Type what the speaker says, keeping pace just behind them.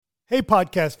Hey,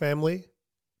 podcast family.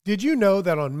 Did you know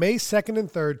that on May 2nd and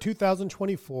 3rd,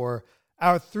 2024,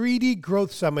 our 3D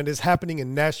Growth Summit is happening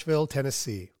in Nashville,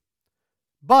 Tennessee?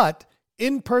 But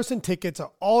in-person tickets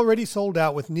are already sold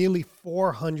out with nearly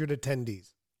 400 attendees.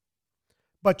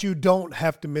 But you don't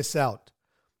have to miss out.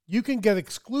 You can get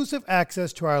exclusive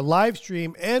access to our live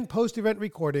stream and post-event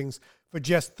recordings for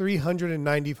just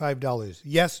 $395.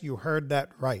 Yes, you heard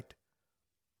that right.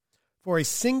 For a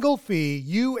single fee,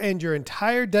 you and your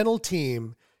entire dental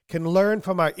team can learn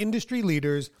from our industry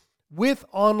leaders with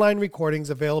online recordings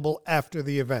available after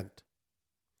the event.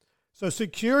 So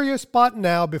secure your spot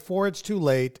now before it's too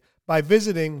late by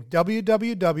visiting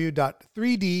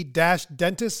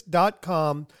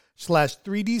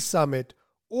www.3d-dentist.com/3D Summit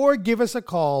or give us a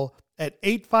call at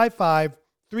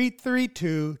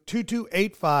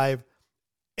 855-332-2285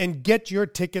 and get your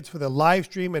tickets for the live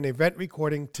stream and event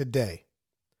recording today.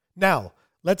 Now,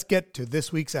 let's get to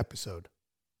this week's episode.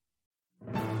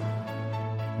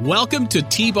 Welcome to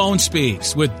T-Bone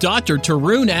Speaks with Dr.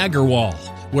 Tarun Agarwal,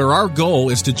 where our goal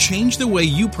is to change the way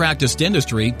you practice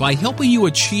dentistry by helping you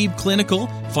achieve clinical,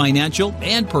 financial,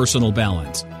 and personal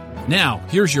balance. Now,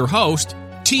 here's your host,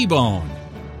 T-Bone.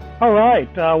 All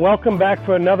right, welcome back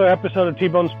for another episode of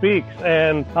T-Bone Speaks,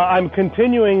 and I'm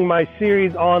continuing my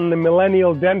series on the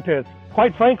millennial dentist.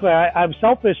 Quite frankly, I'm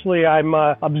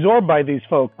absorbed by these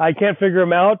folks. I can't figure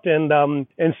them out, and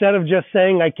instead of just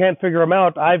saying I can't figure them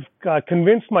out, I've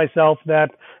convinced myself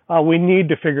that we need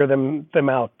to figure them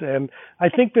out. And I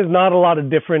think there's not a lot of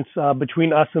difference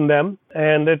between us and them,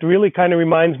 and it really kind of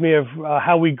reminds me of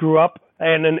how we grew up.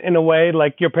 And in a way,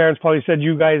 like your parents probably said,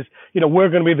 you guys, we're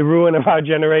going to be the ruin of our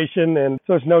generation, and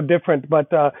so it's no different. But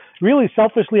really,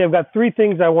 selfishly, I've got three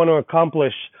things I want to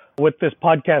accomplish with this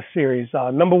podcast series.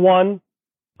 Number one,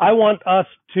 I want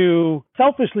to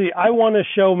show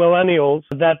millennials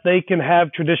that they can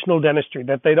have traditional dentistry,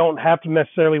 that they don't have to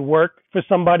necessarily work for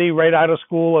somebody right out of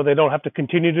school, or they don't have to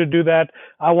continue to do that.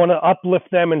 I want to uplift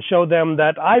them and show them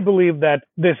that I believe that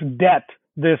this debt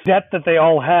that they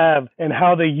all have and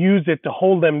how they use it to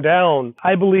hold them down,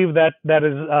 I believe that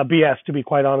is BS, to be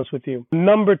quite honest with you.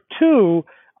 Number two,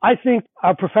 I think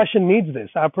our profession needs this.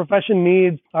 Our profession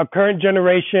needs our current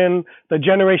generation, the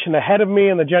generation ahead of me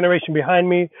and the generation behind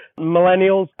me,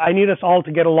 millennials. I need us all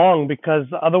to get along, because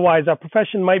otherwise our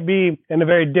profession might be in a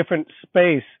very different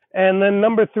space. And then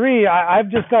number three, I've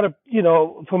just got to,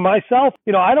 for myself,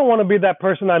 I don't want to be that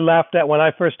person I laughed at when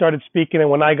I first started speaking and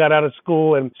when I got out of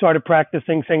school and started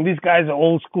practicing, saying these guys are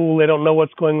old school, they don't know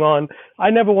what's going on. I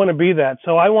never want to be that.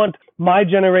 So I want my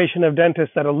generation of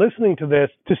dentists that are listening to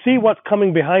this to see what's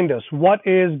coming behind us. What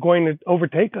is going to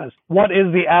overtake us? What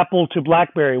is the Apple to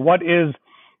BlackBerry? What is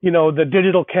the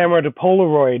digital camera to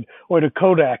Polaroid or to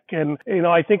Kodak? And,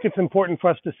 I think it's important for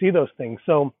us to see those things.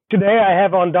 So today I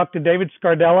have on Dr. David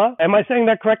Scardella. Am I saying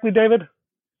that correctly, David?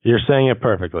 You're saying it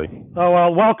perfectly. Oh,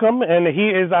 well, welcome. And he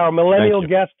is our millennial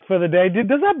guest for the day.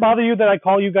 Does that bother you that I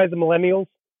call you guys the millennials?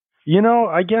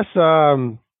 I guess,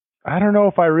 I don't know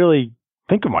if I really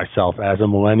think of myself as a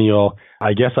millennial.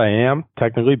 I guess I am,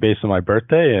 technically, based on my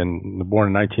birthday, and born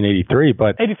in 1983.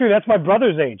 But 83, that's my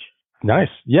brother's age.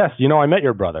 Nice. Yes. I met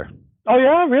your brother. Oh,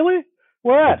 yeah? Really?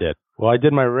 Where at? I did. Well, I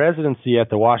did my residency at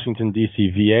the Washington,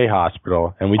 D.C. VA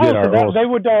hospital, and we did they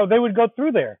would go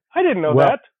through there. I didn't know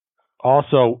that.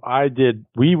 Also,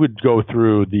 we would go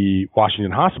through the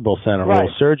Washington Hospital Center Oral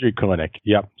Surgery Clinic.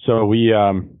 Yep. So he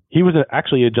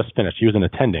had just finished. He was an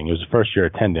attending. He was a first year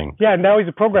attending. Yeah, now he's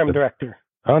a program director.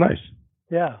 Oh, nice.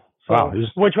 Yeah. So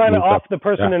we're trying to off the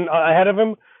person ahead of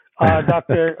him.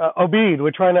 Dr. Obeid.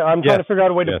 I'm trying to figure out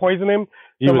a way to poison him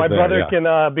so my brother can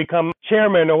become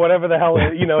chairman or whatever the hell,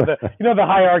 the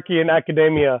hierarchy in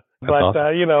academia. But,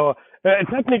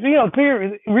 technically,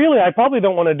 really, I probably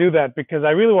don't want to do that, because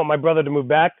I really want my brother to move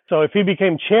back. So if he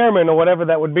became chairman or whatever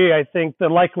that would be, I think the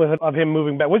likelihood of him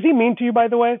moving back. Was he mean to you, by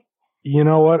the way? You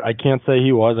know what? I can't say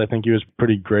he was. I think he was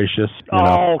pretty gracious.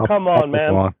 Come on,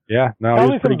 man. Yeah, no, Tell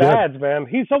he me was pretty some good. bads, man.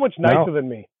 He's so much nicer than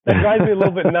me. That drives me a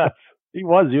little bit nuts. He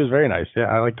was very nice. Yeah,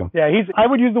 I liked him. Yeah, I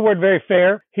would use the word very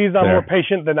fair. He's more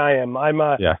patient than I am. I'm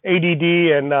ADD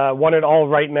and want it all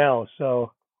right now.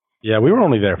 So. Yeah, we were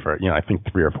only there for I think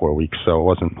 3 or 4 weeks, so it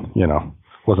wasn't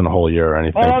a whole year or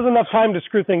anything. Oh, that was enough time to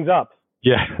screw things up.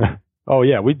 Yeah. Oh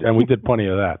yeah, we did plenty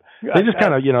of that. They just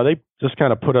kind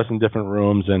of put us in different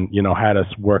rooms and had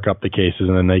us work up the cases,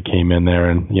 and then they came in there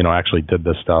and actually did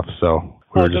this stuff. So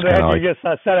we were just kind of just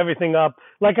set everything up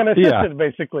like an assistant,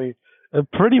 basically.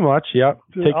 Pretty much, yeah.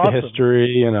 Take awesome. The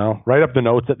history, write up the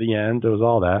notes at the end. It was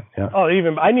all that. Yeah. Oh,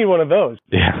 I need one of those.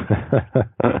 Yeah.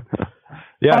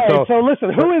 Yeah. All right, so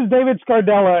listen, who is David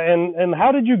Scardella, and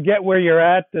how did you get where you're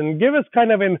at? And give us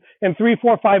kind of in 3,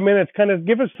 4, 5 minutes, kind of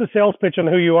give us the sales pitch on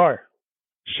who you are.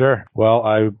 Sure.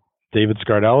 Well, David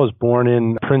Scardella was born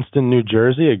in Princeton, New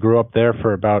Jersey. I grew up there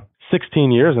for about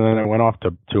 16 years, and then I went off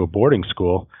to a boarding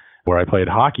school where I played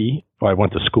hockey. Well, I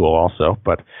went to school also,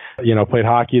 but, played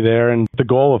hockey there. And the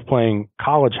goal of playing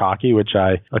college hockey, which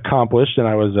I accomplished, and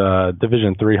I was a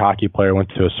Division III hockey player, went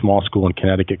to a small school in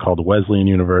Connecticut called Wesleyan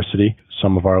University.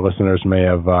 Some of our listeners may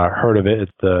have heard of it.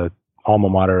 It's the alma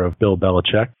mater of Bill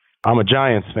Belichick. I'm a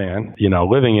Giants fan,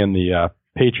 living in the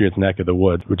Patriots neck of the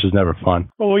woods, which is never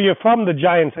fun. Well, you're from the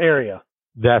Giants area.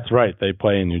 That's right. They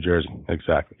play in New Jersey.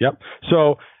 Exactly. Yep.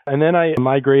 So, and then I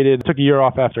migrated, took a year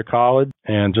off after college,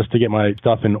 and just to get my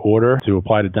stuff in order to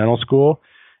apply to dental school,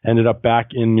 ended up back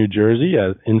in New Jersey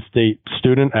as in-state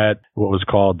student at what was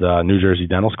called New Jersey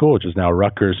Dental School, which is now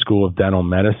Rutgers School of Dental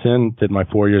Medicine. Did my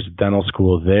 4 years of dental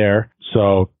school there.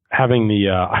 So having the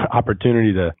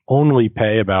opportunity to only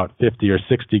pay about 50 or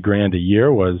 60 grand a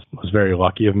year was very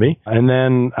lucky of me. And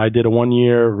then I did a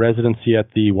 1-year residency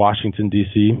at the Washington,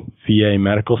 D.C. VA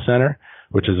Medical Center,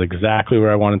 which is exactly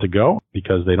where I wanted to go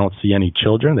because they don't see any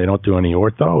children. They don't do any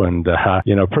ortho and,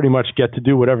 pretty much get to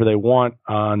do whatever they want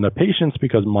on the patients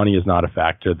because money is not a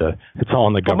factor. It's all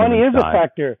on the government money is side. A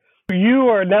factor.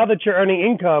 Now that you're earning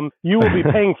income, you will be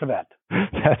paying for that.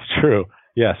 That's true.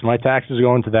 Yes, my taxes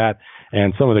go into that.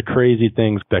 And some of the crazy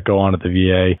things that go on at the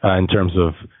VA in terms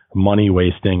of money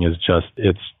wasting is just,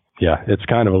 it's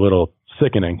kind of a little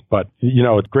sickening. But, it's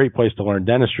a great place to learn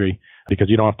dentistry because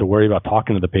you don't have to worry about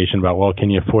talking to the patient about, well, can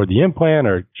you afford the implant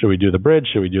or should we do the bridge?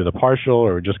 Should we do the partial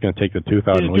or we're just going to take the tooth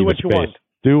out and leave it space?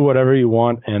 Do whatever you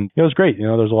want. And it was great.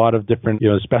 There's a lot of different,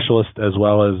 specialists as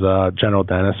well as general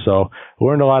dentists. So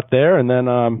learned a lot there. And then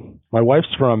my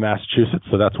wife's from Massachusetts,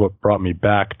 so that's what brought me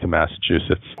back to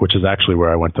Massachusetts, which is actually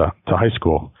where I went to high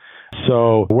school.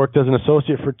 So I worked as an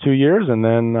associate for 2 years and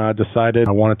then decided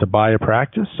I wanted to buy a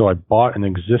practice. So I bought an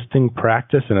existing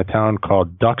practice in a town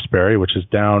called Duxbury, which is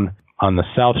down on the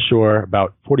South Shore,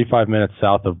 about 45 minutes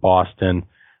south of Boston.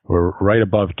 We're right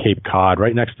above Cape Cod,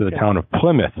 right next to the town of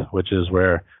Plymouth, which is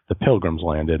where the Pilgrims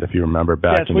landed, if you remember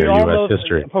back in your U.S.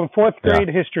 history. From fourth grade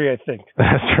history, I think.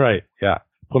 That's right, yeah.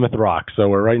 Plymouth Rock. So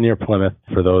we're right near Plymouth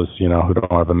for those, who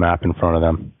don't have a map in front of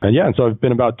them. And so I've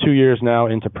been about 2 years now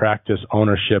into practice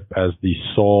ownership as the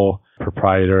sole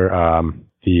proprietor.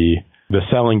 The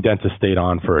selling dentist stayed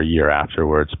on for a year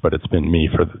afterwards, but it's been me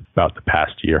for about the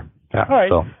past year. Yeah, all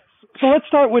right. So let's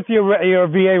start with your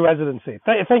VA residency.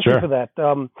 Thank you for that.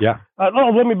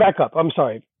 Let me back up. I'm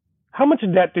sorry. How much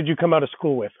debt did you come out of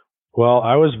school with? Well,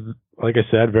 I was, like I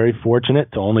said, very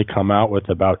fortunate to only come out with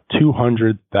about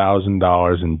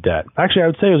 $200,000 in debt. Actually, I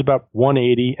would say it was about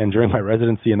 $180,000, and during my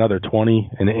residency, another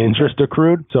 $20,000 in interest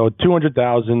accrued. So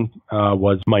 $200,000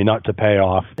 was my nut to pay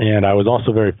off. And I was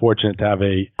also very fortunate to have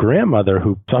a grandmother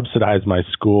who subsidized my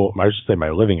school, I should say my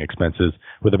living expenses,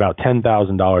 with about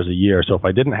 $10,000 a year. So if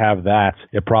I didn't have that,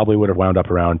 it probably would have wound up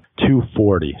around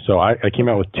 $240,000. So I came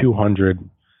out with $200,000,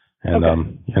 and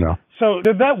okay. So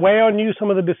did that weigh on you, some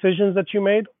of the decisions that you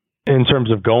made? In terms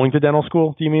of going to dental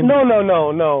school, do you mean? No.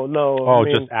 Oh,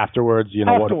 just afterwards,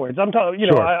 Afterwards. I'm talking,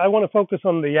 sure. I want to focus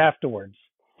on the afterwards.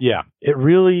 Yeah, it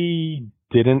really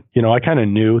didn't. I kind of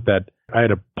knew that I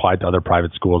had applied to other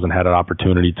private schools and had an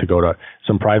opportunity to go to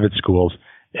some private schools.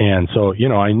 And so,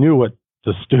 I knew what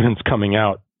the students coming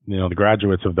out, the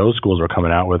graduates of those schools were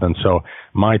coming out with. And so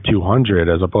my 200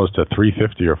 as opposed to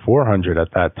 350 or 400 at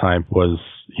that time was,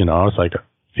 I was like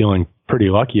feeling pretty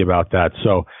lucky about that.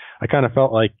 So I kind of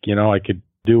felt like, I could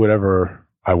do whatever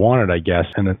I wanted, I guess.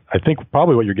 And I think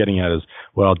probably what you're getting at is,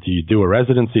 well, do you do a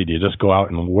residency? Do you just go out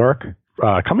and work?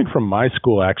 Coming from my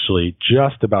school, actually,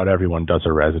 just about everyone does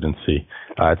a residency.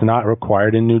 It's not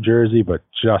required in New Jersey, but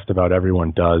just about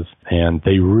everyone does. And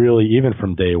they really, even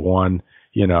from day one,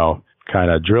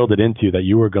 kind of drilled it into you that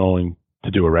you were going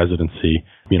to do a residency,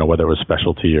 whether it was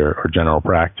specialty or general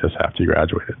practice after you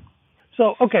graduated.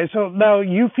 So now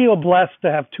you feel blessed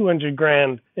to have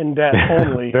 $200,000 in debt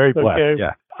only. Very blessed,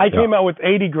 yeah. I came out with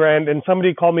 $80,000 and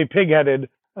somebody called me pigheaded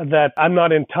that I'm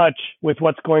not in touch with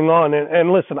what's going on.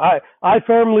 And listen, I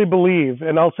firmly believe,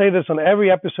 and I'll say this on every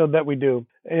episode that we do,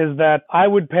 is that I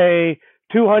would pay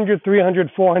 $200,000, $300,000,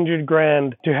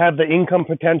 $400,000 to have the income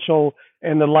potential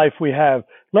and the life we have.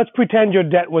 Let's pretend your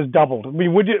debt was doubled. I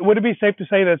mean, would it be safe to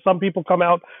say that some people come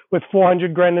out with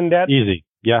 $400,000 in debt? Easy.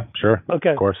 Yeah, sure. Okay.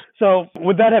 Of course. So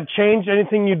would that have changed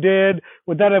anything you did?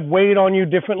 Would that have weighed on you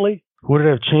differently? Would it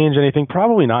have changed anything?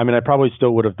 Probably not. I mean, I probably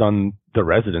still would have done the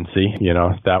residency. You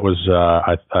know, that was,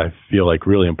 I feel like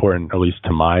really important, at least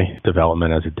to my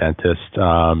development as a dentist.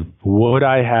 Would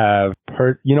I have,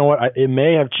 you know what, it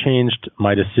may have changed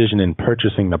my decision in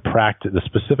purchasing the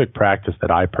specific practice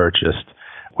that I purchased,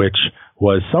 which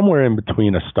was somewhere in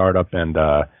between a startup and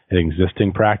an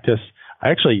existing practice. I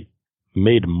actually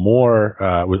made more,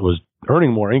 was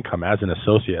earning more income as an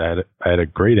associate. I had a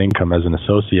great income as an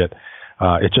associate.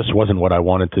 It just wasn't what I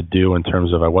wanted to do in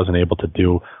terms of I wasn't able to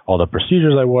do all the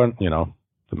procedures I want, you know,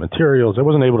 the materials. I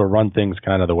wasn't able to run things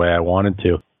kind of the way I wanted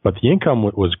to. But the income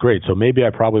was great. So maybe I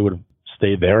probably would have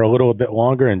stayed there a little bit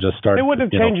longer and just started. It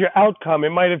wouldn't have changed your outcome. It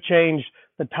might have changed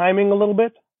the timing a little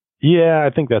bit. Yeah,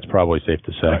 I think that's probably safe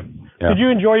to say. Right. Yeah. Did you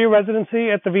enjoy your residency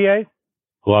at the VA?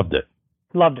 Loved it.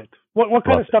 Loved it. What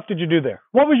kind of stuff did you do there?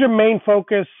 What was your main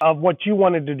focus of what you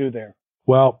wanted to do there?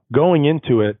 Well, going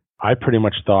into it, I pretty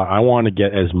much thought I want to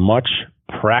get as much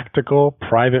practical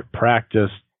private practice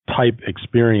type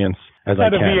experience as I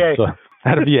can. VA. So,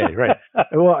 at a VA, right.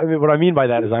 Well, I mean, what I mean by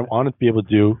that is I wanted to be able to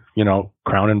do, you know,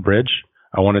 crown and bridge.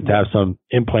 I wanted to have some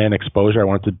implant exposure. I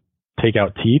wanted to take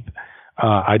out teeth.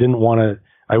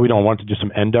 We don't want to do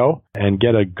some endo and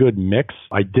get a good mix.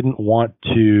 I didn't want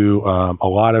to, a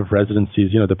lot of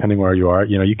residencies, you know, depending where you are,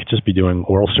 you know, you could just be doing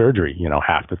oral surgery, you know,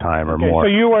 half the time or more. So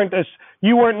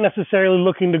you weren't necessarily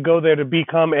looking to go there to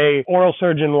become a oral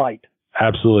surgeon light.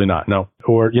 Absolutely not. No.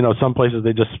 Or, you know, some places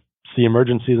they just see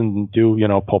emergencies and do, you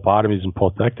know, pulpotomies and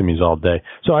pulpectomies all day.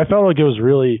 So I felt like it was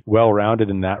really well-rounded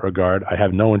in that regard. I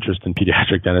have no interest in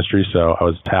pediatric dentistry, so I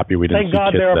was happy we didn't see kids there.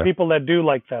 Thank God there are people that do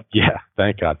like that. Yeah,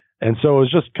 thank God. And so it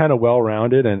was just kind of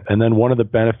well-rounded. And then one of the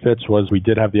benefits was we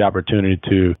did have the opportunity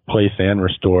to place and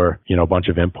restore, you know, a bunch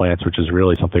of implants, which is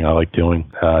really something I like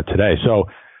doing today. So,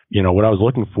 you know, what I was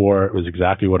looking for was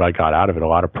exactly what I got out of it. A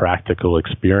lot of practical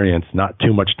experience, not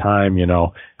too much time, you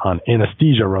know, on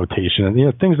anesthesia rotation and, you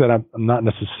know, things that I'm not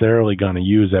necessarily going to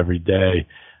use every day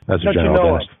as a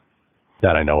general dentist.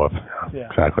 That I know of. Yeah.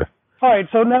 Exactly. All right.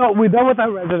 So now we're done with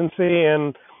our residency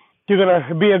and you're going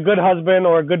to be a good husband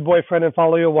or a good boyfriend and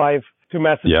follow your wife to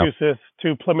Massachusetts,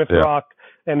 to Plymouth Rock,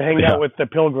 and hang out with the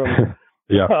Pilgrims.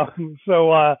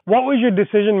 So what was your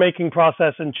decision-making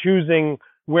process in choosing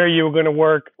where you were going to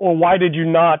work, or why did you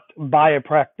not buy a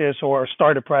practice or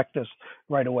start a practice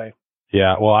right away?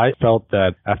 Yeah, well, I felt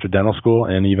that after dental school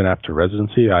and even after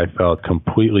residency, I felt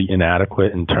completely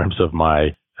inadequate in terms of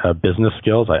my business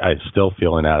skills. I still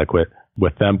feel inadequate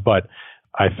with them, but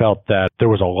I felt that there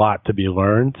was a lot to be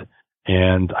learned,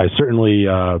 and I certainly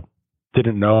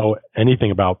didn't know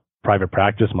anything about private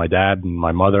practice. My dad and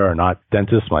my mother are not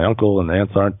dentists. My uncle and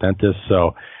aunts aren't dentists,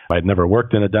 so I'd never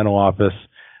worked in a dental office.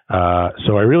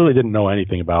 So I really didn't know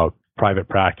anything about private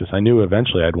practice. I knew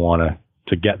eventually I'd want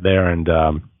to get there and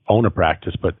own a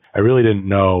practice, but I really didn't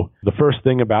know the first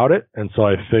thing about it. And so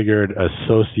I figured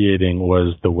associating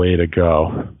was the way to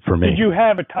go for me. Did you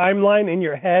have a timeline in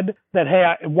your head that,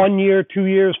 hey, 1 year, 2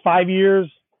 years, 5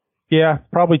 years? Yeah,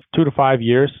 probably 2 to 5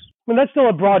 years. I mean, that's still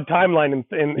a broad timeline.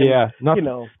 You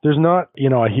know. There's not, you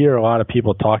know, I hear a lot of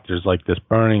people talk, there's like this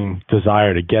burning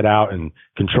desire to get out and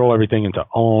control everything and to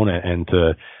own it and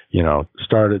to, you know,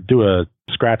 do a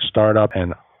scratch startup.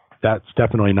 And that's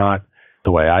definitely not the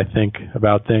way I think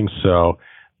about things. So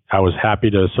I was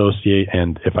happy to associate.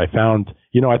 And if I found,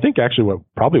 you know, I think actually what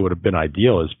probably would have been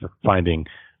ideal is finding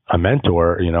a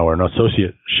mentor, you know, or an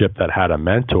associateship that had a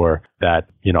mentor that,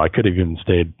 you know, I could have even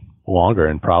stayed longer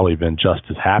and probably been just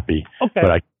as happy. Okay.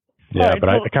 But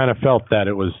I kind of felt that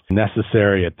it was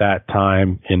necessary at that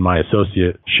time in my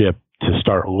associateship to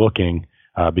start looking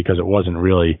because it wasn't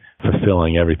really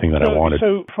fulfilling everything that I wanted.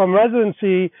 So from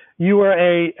residency, you were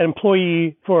an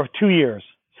employee for 2 years.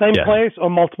 Same place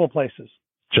or multiple places?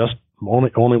 Just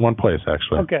only one place,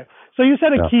 actually. Okay. So you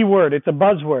said a key word. It's a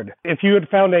buzzword. If you had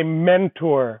found a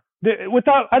mentor,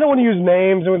 I don't want to use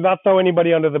names and not throw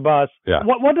anybody under the bus. Yeah.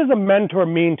 What does a mentor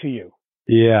mean to you?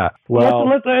 Yeah. Well,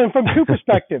 and from two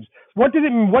perspectives, what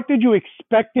did you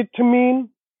expect it to mean?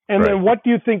 And then what do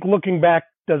you think looking back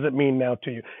does it mean now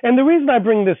to you? And the reason I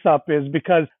bring this up is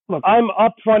because, look, I'm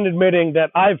upfront admitting that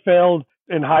I've failed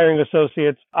in hiring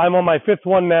associates. I'm on my fifth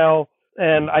one now,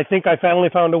 and I think I finally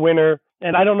found a winner.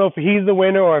 And I don't know if he's the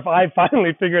winner or if I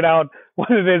finally figured out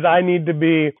what it is I need to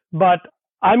be. But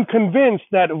I'm convinced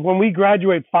that when we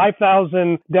graduate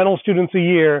 5,000 dental students a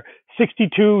year,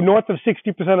 north of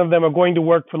 60% of them are going to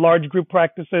work for large group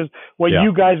practices, what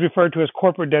you guys refer to as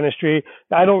corporate dentistry.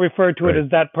 I don't refer to it as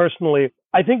that personally.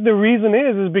 I think the reason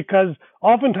is because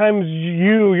oftentimes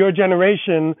your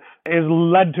generation is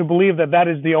led to believe that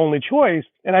is the only choice.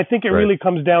 And I think it really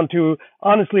comes down to,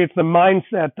 honestly, it's the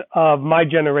mindset of my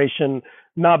generation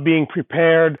not being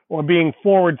prepared or being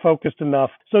forward focused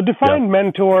enough. So define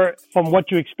mentor from what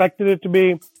you expected it to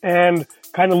be and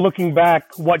kind of looking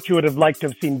back what you would have liked to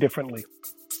have seen differently.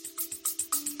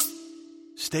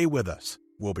 Stay with us.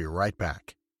 We'll be right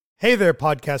back. Hey there,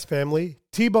 podcast family.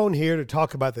 T-Bone here to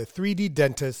talk about the 3D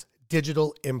Dentist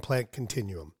Digital Implant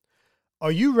Continuum.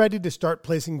 Are you ready to start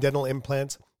placing dental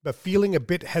implants, but feeling a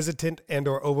bit hesitant and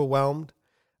or overwhelmed?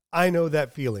 I know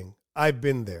that feeling. I've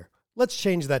been there. Let's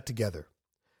change that together.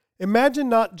 Imagine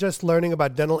not just learning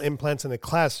about dental implants in a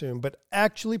classroom, but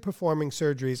actually performing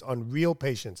surgeries on real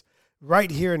patients right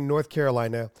here in North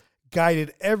Carolina,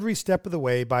 guided every step of the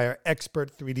way by our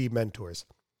expert 3D mentors.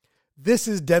 This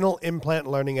is dental implant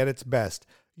learning at its best,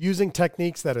 using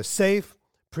techniques that are safe,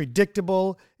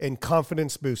 predictable, and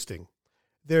confidence boosting.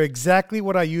 They're exactly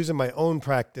what I use in my own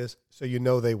practice, so you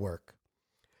know they work.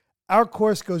 Our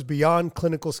course goes beyond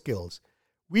clinical skills.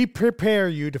 We prepare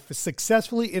you to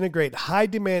successfully integrate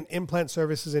high-demand implant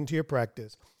services into your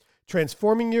practice,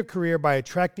 transforming your career by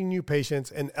attracting new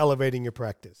patients and elevating your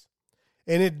practice.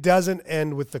 And it doesn't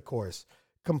end with the course.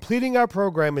 Completing our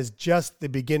program is just the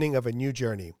beginning of a new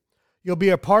journey. You'll be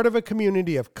a part of a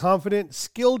community of confident,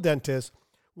 skilled dentists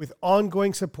with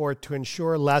ongoing support to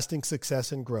ensure lasting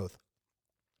success and growth.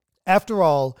 After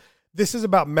all, this is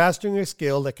about mastering a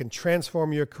skill that can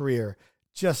transform your career,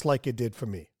 just like it did for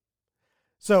me.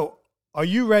 So, are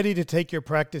you ready to take your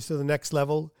practice to the next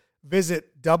level?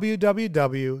 Visit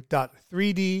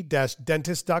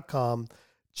www.3d-dentist.com,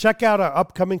 check out our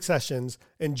upcoming sessions,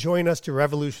 and join us to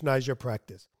revolutionize your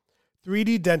practice.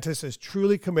 3D Dentist is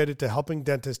truly committed to helping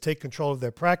dentists take control of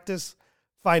their practice,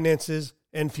 finances,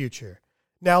 and future.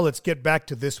 Now let's get back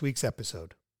to this week's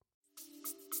episode.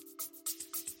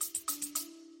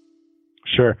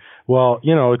 Sure. Well,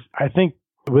 I think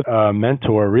with a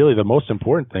mentor, really the most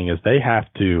important thing is they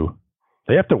have to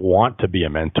want to be a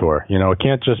mentor. It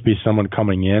can't just be someone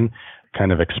coming in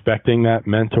kind of expecting that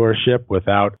mentorship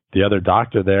without the other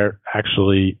doctor there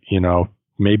actually,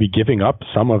 maybe giving up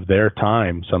some of their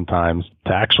time sometimes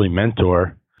to actually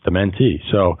mentor the mentee.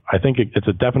 So I think it's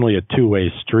definitely a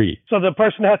two-way street. So the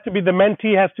person has to be, the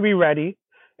mentee has to be ready,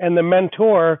 and the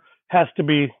mentor has to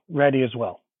be ready as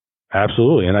well.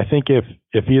 Absolutely. And I think if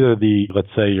either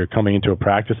let's say you're coming into a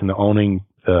practice and the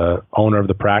owner of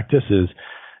the practice is,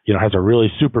 has a really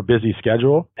super busy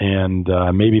schedule and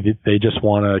maybe they just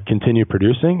want to continue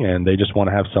producing and they just want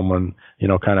to have someone,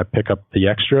 kind of pick up the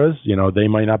extras, they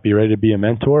might not be ready to be a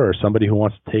mentor, or somebody who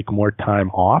wants to take more time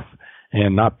off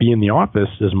and not be in the office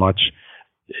as much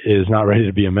is not ready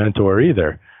to be a mentor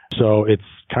either. So it's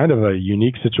kind of a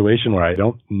unique situation where I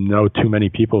don't know too many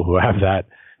people who have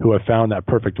found that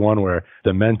perfect one where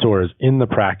the mentor is in the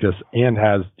practice and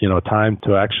has, time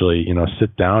to actually,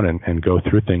 sit down and go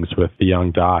through things with the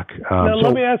young doc. Now,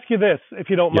 let me ask you this, if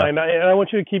you don't mind. I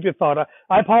want you to keep your thought.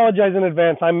 I apologize in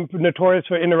advance. I'm notorious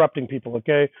for interrupting people,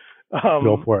 okay?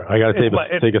 Go for it. I got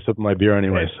to take a sip of my beer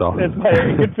anyway, so. It's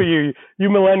good for you. You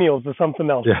millennials or something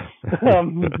else. Yeah.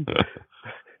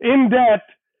 In debt,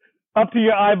 up to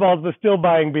your eyeballs, but still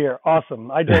buying beer.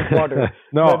 Awesome. I drank water.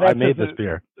 No, I made this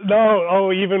beer.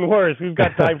 No, even worse. We've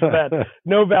got time for that.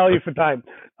 No value for time.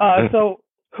 So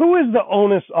who is the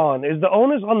onus on? Is the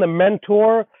onus on the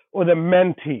mentor or the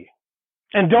mentee?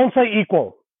 And don't say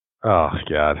equal. Oh,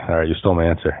 God. All right, you stole my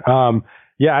answer.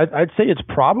 I'd say it's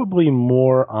probably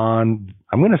more on,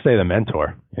 I'm going to say the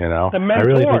mentor, The mentor. I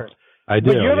really think I do.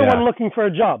 But you're the one looking for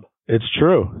a job. It's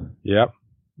true. Yep.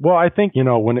 Well, I think,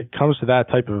 when it comes to that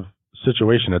type of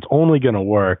situation, it's only going to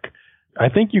work. I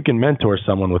think you can mentor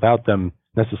someone without them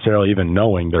necessarily even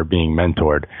knowing they're being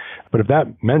mentored. But if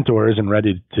that mentor isn't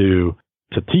ready to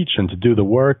teach and to do the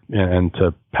work and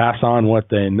to pass on what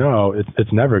they know,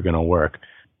 it's never going to work.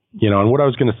 And what I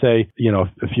was going to say,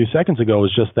 a few seconds ago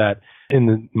was just that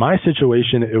in my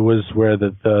situation, it was where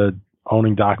the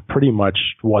owning doc pretty much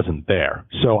wasn't there.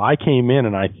 So I came in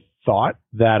and I thought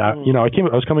that, I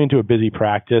was coming into a busy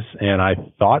practice and I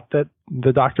thought that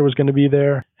the doctor was going to be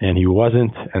there and he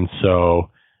wasn't. And so,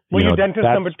 were you dentist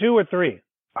number 2 or 3?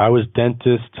 I was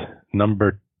dentist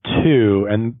number 2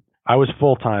 and I was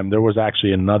full-time. There was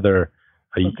actually another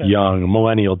young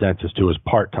millennial dentist who was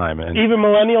part-time. And even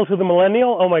millennial to the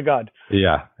millennial? Oh my God.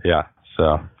 Yeah.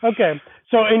 So. Okay.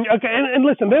 So, and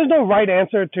listen, there's no right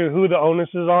answer to who the onus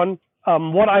is on.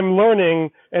 What I'm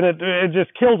learning, and it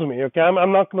just kills me, okay?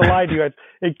 I'm not going to lie to you.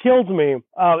 It kills me.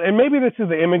 And maybe this is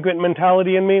the immigrant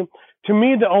mentality in me. To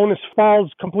me, the onus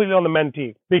falls completely on the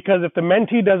mentee. Because if the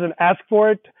mentee doesn't ask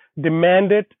for it,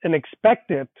 demand it, and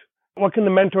expect it, what can the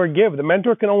mentor give? The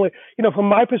mentor can only, from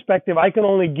my perspective, I can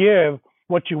only give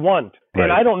what you want. Right.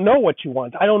 And I don't know what you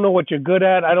want. I don't know what you're good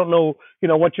at. I don't know,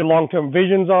 what your long-term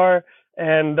visions are.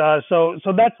 And so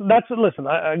that's listen,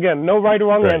 again, no right or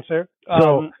wrong answer.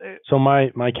 So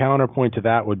my counterpoint to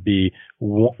that would be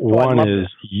one is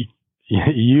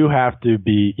you have to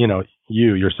be,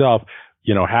 you yourself,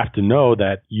 have to know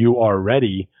that you are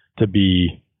ready to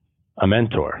be a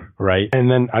mentor, right? And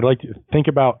then I'd like to think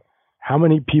about how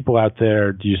many people out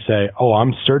there do you say, oh,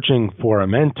 I'm searching for a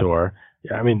mentor?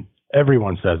 I mean,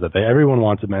 everyone says that. Everyone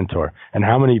wants a mentor. And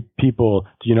how many people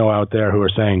do you know out there who are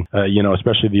saying,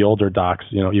 especially the older docs,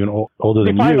 even older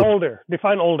than you?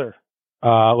 Define older.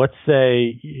 Let's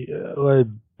say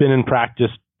been in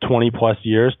practice 20 plus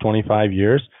years, 25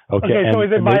 years. Okay, so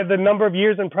is it by the number of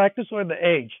years in practice or the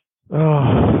age?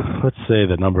 Let's say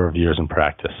the number of years in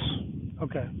practice.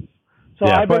 Okay. So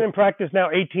I've been in practice now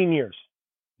 18 years.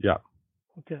 Yeah.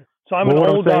 Okay. So I'm an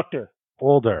old doctor.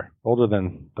 Older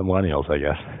than the millennials, I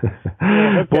guess.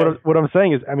 Okay. But what I'm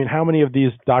saying is, I mean, how many of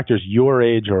these doctors your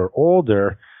age or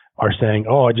older are saying,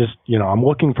 oh, I'm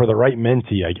looking for the right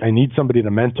mentee. I need somebody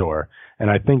to mentor. And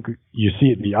I think you see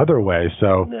it the other way.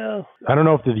 So no. I don't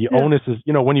know if the onus is,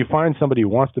 when you find somebody who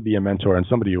wants to be a mentor and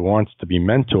somebody who wants to be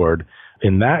mentored,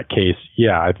 in that case,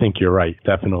 I think you're right.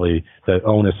 Definitely, the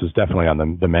onus is definitely on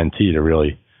the mentee to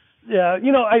really. Yeah,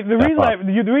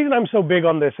 the reason I'm so big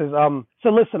on this is, so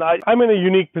listen, I'm in a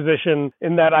unique position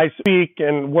in that I speak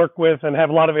and work with and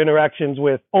have a lot of interactions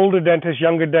with older dentists,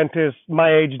 younger dentists,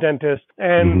 my age dentists,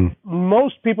 and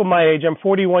most people my age, I'm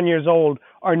 41 years old,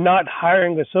 are not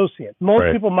hiring associates.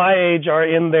 Most people my age are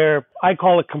in their, I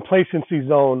call it complacency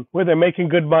zone, where they're making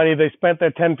good money. They spent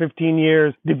their 10, 15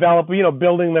 years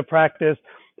building their practice.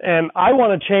 And I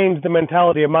want to change the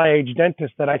mentality of my age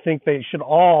dentists that I think they should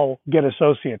all get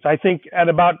associates. I think at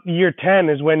about year 10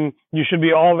 is when you should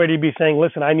already be saying,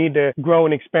 listen, I need to grow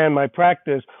and expand my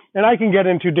practice. And I can get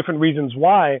into different reasons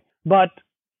why. But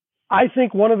I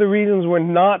think one of the reasons we're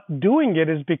not doing it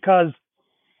is because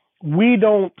we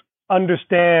don't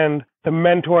understand the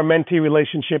mentor-mentee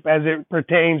relationship as it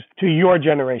pertains to your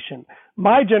generation.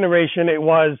 My generation, it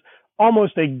was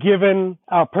almost a given.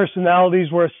 Our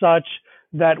personalities were such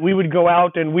that we would go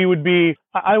out and we would be,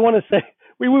 I want to say,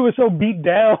 we were so beat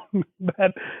down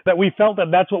that we felt that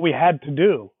that's what we had to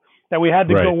do, that we had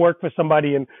to go work for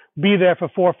somebody and be there for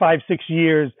 4, 5, 6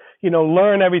 years,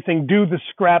 learn everything, do the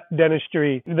scrap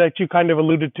dentistry that you kind of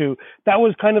alluded to. That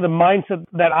was kind of the mindset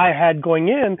that I had going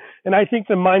in. And I think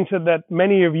the mindset that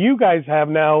many of you guys have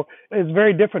now is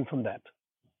very different from that.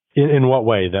 In what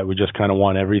way? That we just kind of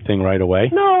want everything right away?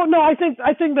 No, I think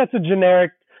that's a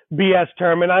generic BS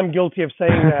term, and I'm guilty of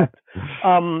saying that.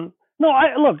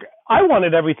 I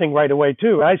wanted everything right away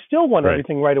too. I still want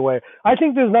everything right away. I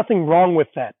think there's nothing wrong with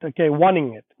that,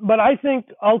 wanting it. But I think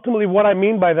ultimately what I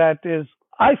mean by that is,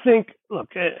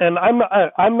 and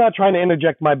I'm not trying to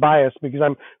interject my bias because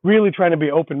I'm really trying to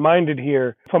be open-minded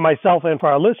here for myself and for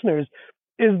our listeners,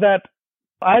 is that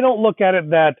I don't look at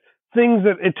it that things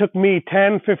that it took me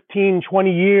 10, 15,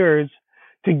 20 years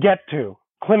to get to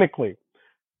clinically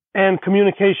and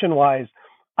communication-wise,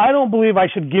 I don't believe I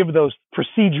should give those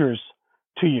procedures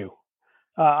to you.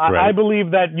 I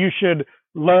believe that you should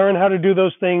learn how to do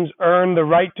those things, earn the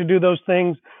right to do those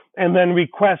things, and then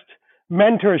request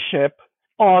mentorship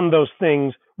on those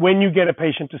things when you get a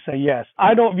patient to say yes.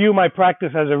 I don't view my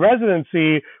practice as a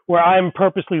residency where I'm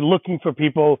purposely looking for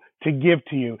people to give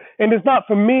to you. And it's not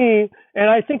for me, and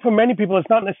I think for many people, it's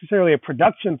not necessarily a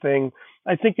production thing.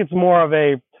 I think it's more of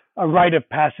a rite of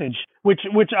passage, which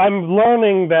I'm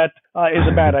learning that is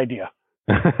a bad idea.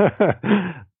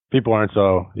 People aren't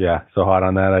so hot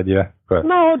on that idea. But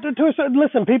no,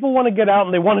 listen, people want to get out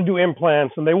and they want to do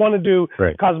implants and they want to do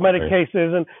cosmetic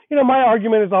cases. And, my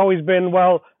argument has always been,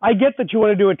 well, I get that you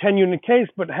want to do a 10-unit case,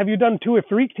 but have you done 2 or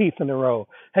 3 teeth in a row?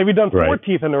 Have you done 4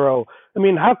 teeth in a row? I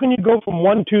mean, how can you go from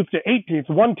 1 tooth to 8 teeth?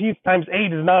 1 teeth times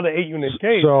 8 is not an 8-unit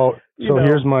case. So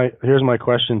here's my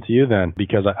question to you then,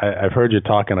 because I've heard you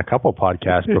talk in a couple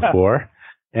podcasts before.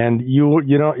 And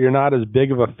you're not as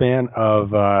big of a fan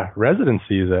of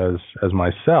residencies as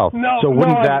myself. No, so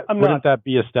wouldn't not. that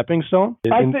be a stepping stone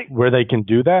where they can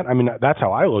do that? I mean, that's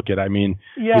how I look at it. I mean,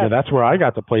 that's where I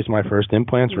got to place my first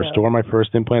implants, restore my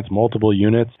first implants, multiple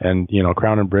units, and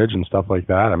crown and bridge and stuff like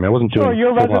that. I mean, I wasn't doing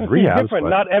your residency rehabs, is different.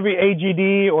 Not every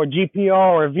AGD or GPO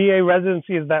or VA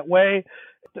residency is that way.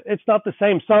 It's not the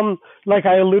same. Some, like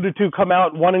I alluded to, come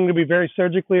out wanting to be very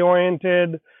surgically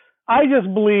oriented. I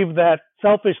just believe that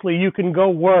selfishly you can go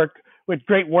work with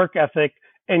great work ethic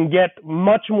and get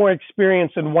much more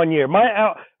experience in 1 year.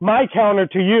 My counter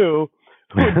to you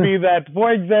would be that,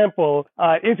 for example,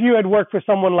 if you had worked for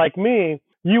someone like me,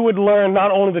 you would learn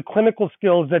not only the clinical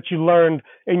skills that you learned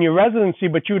in your residency,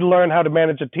 but you'd learn how to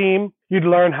manage a team. You'd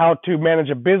learn how to manage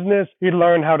a business. You'd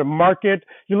learn how to market.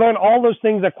 You learn all those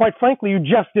things that, quite frankly, you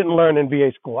just didn't learn in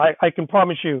VA school. I can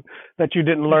promise you that you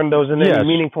didn't learn those in any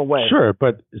meaningful way. Sure,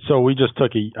 but so I just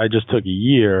took a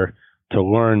year to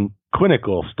learn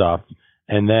clinical stuff,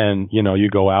 and then you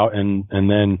go out and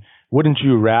then wouldn't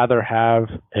you rather have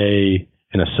an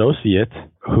associate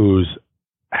who's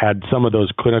had some of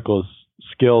those clinical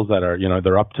skills that are,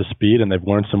 they're up to speed and they've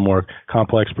learned some more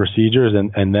complex procedures,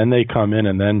 and then they come in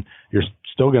and then you're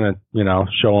still going to,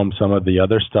 show them some of the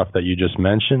other stuff that you just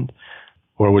mentioned?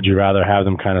 Or would you rather have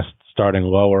them kind of starting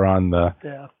lower on the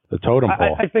totem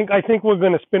pole? I think we're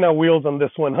going to spin our wheels on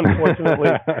this one, unfortunately.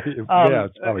 It's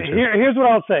probably true. Here's what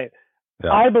I'll say.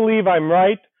 Yeah. I believe I'm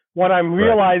right. What I'm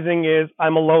realizing is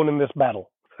I'm alone in this battle.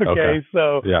 Okay.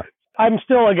 So I'm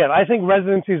still, I think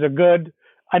residencies are good.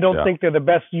 I don't think they're the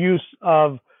best use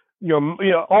of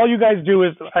all you guys do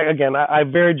is, I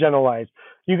very generalize.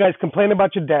 You guys complain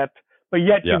about your debt, but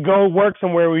yet you go work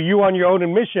somewhere where you on your own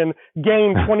admission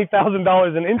gain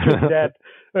 $20,000 in interest debt.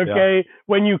 Okay.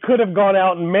 When you could have gone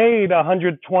out and made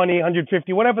 120,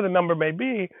 150, whatever the number may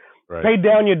be, paid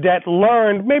down your debt,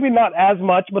 learned maybe not as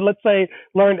much, but let's say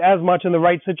learned as much in the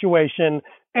right situation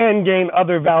and gain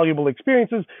other valuable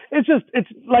experiences. It's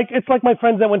like my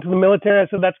friends that went to the military. I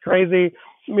said, that's crazy.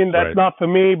 I mean, that's not for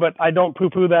me, but I don't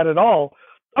poo-poo that at all.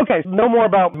 Okay, no more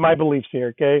about my beliefs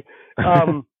here, okay?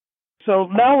 So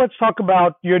now let's talk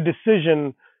about your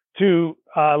decision to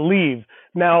leave.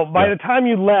 Now, by the time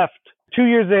you left, 2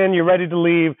 years in, you're ready to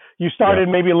leave. You started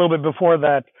maybe a little bit before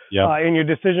that in your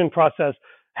decision process.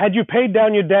 Had you paid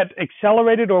down your debt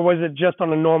accelerated, or was it just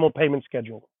on a normal payment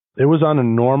schedule? It was on a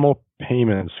normal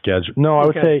payment schedule. No, I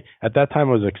would say at that time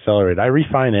it was accelerated. I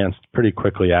refinanced pretty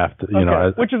quickly after,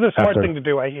 which is a smart thing to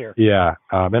do, I hear. Yeah.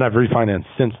 And I've refinanced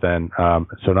since then.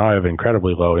 So now I have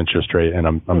incredibly low interest rate, and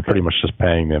I'm pretty much just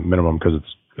paying the minimum because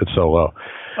it's so low.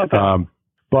 Okay.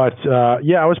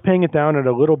 I was paying it down at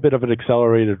a little bit of an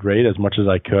accelerated rate as much as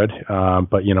I could.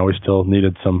 But we still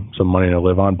needed some money to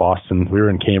live on. Boston, we were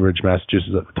in Cambridge,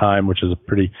 Massachusetts at the time, which is a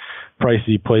pretty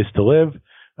pricey place to live.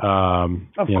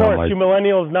 Of course, you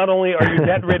millennials, not only are you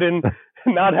debt ridden,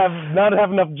 not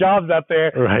have enough jobs out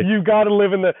there, you got to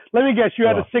live in the, let me guess, you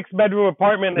had a 6-bedroom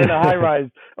apartment in a high rise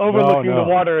overlooking the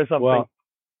water or something. Well,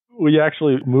 we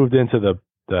actually moved into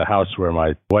the house where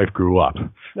my wife grew up,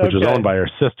 which was owned by her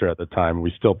sister at the time.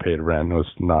 We still paid rent. It was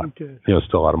not,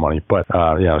 still a lot of money, but it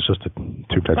was just a 2-bedroom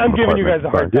apartment. I'm giving you guys a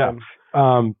hard time.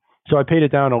 Yeah. So I paid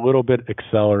it down a little bit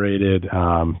accelerated,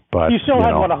 but you still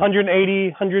have 180,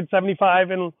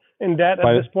 175 in debt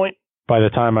at this point? By the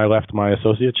time I left my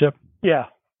associateship? Yeah.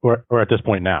 Or at this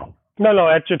point now? No,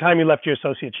 at your time you left your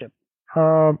associateship.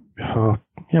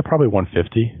 Probably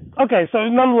 150. Okay, so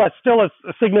nonetheless, still a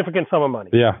significant sum of money.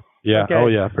 Yeah. Okay. Oh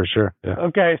yeah, for sure. Yeah.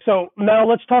 Okay, so now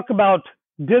let's talk about,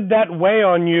 did that weigh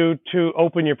on you to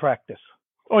open your practice?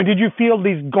 Or did you feel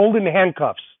these golden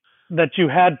handcuffs that you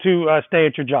had to stay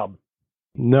at your job?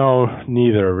 No,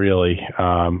 neither really.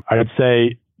 I'd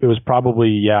say it was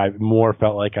probably, I more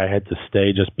felt like I had to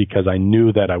stay just because I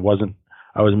knew that I was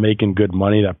making good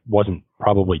money. That wasn't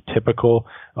probably typical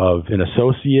of an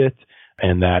associate,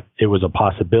 and that it was a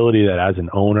possibility that as an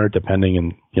owner, depending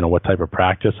on, what type of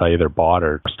practice I either bought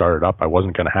or started up, I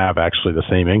wasn't going to have actually the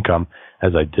same income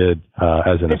as I did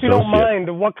as an associate. If you don't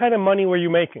mind, what kind of money were you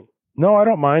making? No, I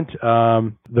don't mind.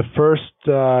 The first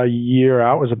year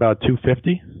out was about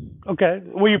 $250. Okay.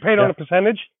 Were you paid on a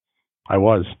percentage? I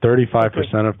was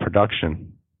 35% of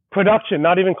production. Production,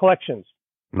 not even collections.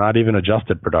 Not even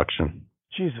adjusted production.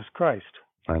 Jesus Christ.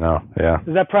 I know. Yeah.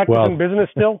 Is that practice in business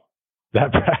still?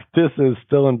 That practice is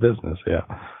still in business. Yeah.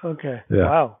 Okay. Yeah.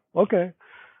 Wow. Okay.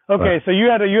 Okay. So you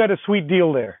had a sweet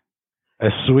deal there. A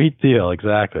sweet deal,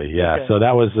 exactly. Yeah. Okay. So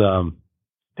that was.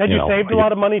 Had you saved a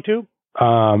lot of money too?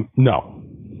 No.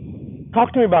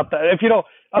 Talk to me about that. If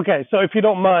you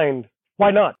don't mind,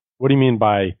 why not? What do you mean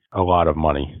by a lot of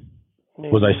money?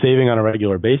 Was I saving on a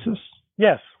regular basis?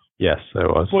 Yes. Yes, I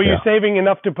was. Were you saving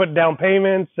enough to put down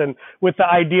payments, and with the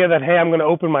idea that, hey, I'm going to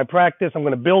open my practice, I'm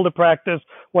going to build a practice,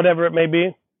 whatever it may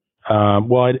be?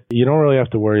 You don't really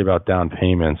have to worry about down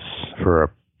payments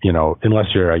for, unless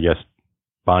you're, I guess,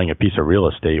 buying a piece of real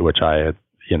estate, which I,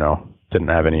 didn't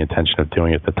have any intention of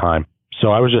doing at the time. So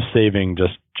I was just saving,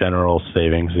 just general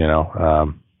savings,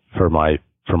 for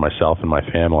myself and my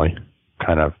family,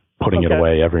 kind of putting it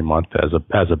away every month as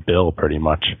a bill, pretty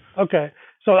much. Okay.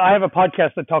 So I have a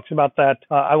podcast that talks about that.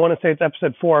 I want to say it's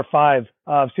episode 4 or 5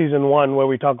 of season 1, where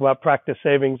we talk about practice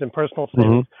savings and personal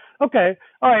savings. Mm-hmm. Okay.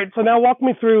 All right. So now walk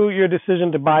me through your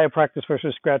decision to buy a practice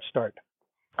versus scratch start.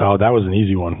 Oh, that was an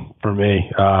easy one for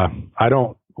me. I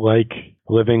don't like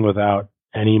living without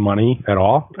any money at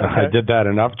all. Okay. I did that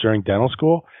enough during dental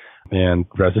school and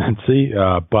residency,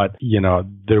 but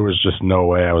there was just no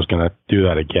way I was going to do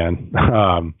that again.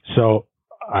 So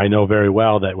I know very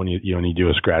well that when you do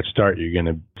a scratch start,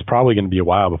 it's probably going to be a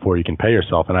while before you can pay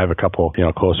yourself. And I have a couple,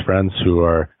 close friends who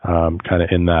are kind of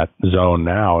in that zone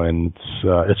now, and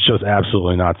it's just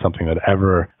absolutely not something that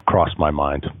ever crossed my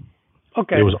mind.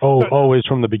 Okay. It was always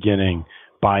from the beginning,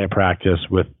 buy a practice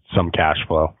with some cash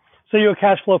flow. So you're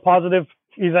cash flow positive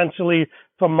essentially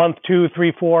from month 2,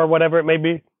 3, 4, whatever it may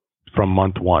be? From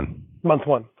month 1. Month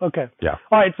 1. Okay. Yeah.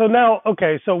 All right. So now,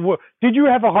 so did you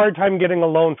have a hard time getting a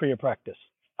loan for your practice?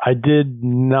 I did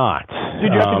not.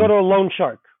 Did you have to go to a loan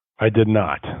shark? I did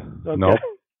not. Okay. Nope.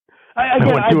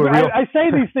 I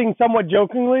say these things somewhat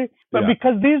jokingly, but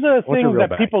because these are things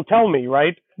that people tell me,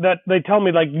 right? That they tell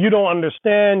me, like, you don't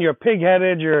understand, you're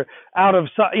pig-headed, you're out of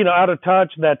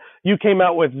touch, that you came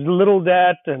out with little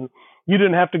debt and you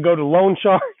didn't have to go to loan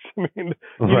sharks. I mean,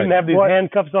 you didn't have these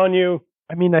handcuffs on you.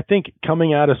 I mean, I think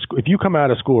coming out of school, if you come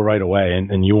out of school right away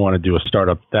and you want to do a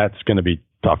startup, that's going to be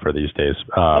tougher these days.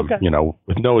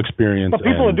 With no experience. But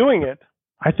people are doing it.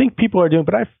 I think people are doing,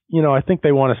 but I think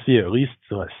they want to see at least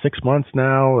 6 months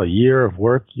now, a year of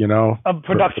work, Of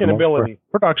production ability.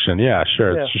 Production, yeah,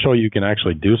 sure. Yeah. To show you can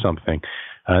actually do something.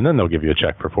 And then they'll give you a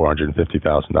check for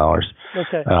 $450,000.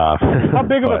 Okay. How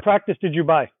big of a practice did you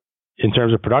buy? In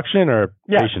terms of production or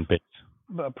patient base?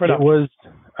 Production. It was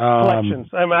collections.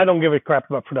 I don't give a crap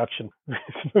about production.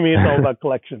 For me, it's all about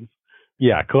collections.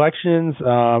 Yeah, collections. It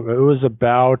was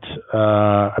about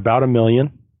 $1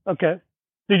 million. Okay.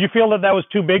 Did you feel that was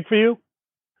too big for you?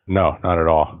 No, not at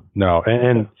all. No,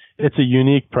 and it's a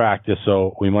unique practice,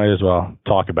 so we might as well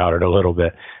talk about it a little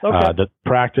bit. Okay. The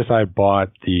practice I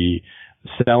bought, the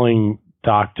selling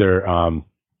doctor,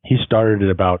 he started it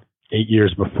about 8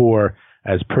 years before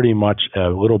as pretty much a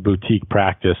little boutique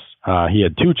practice. He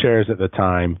had 2 chairs at the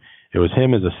time. It was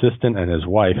him, his assistant, and his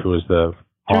wife, who was the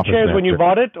 2 chairs manager. When you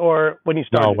bought it, or when you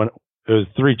started? No, it was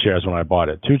 3 chairs when I bought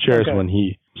it. 2 chairs when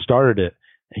he started it.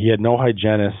 He had no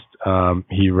hygienist.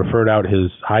 He referred out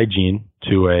his hygiene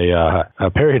to a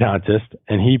periodontist,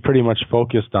 and he pretty much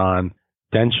focused on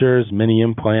dentures, mini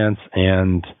implants,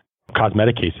 and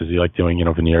cosmetic cases. He liked doing,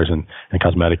 veneers and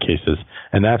cosmetic cases.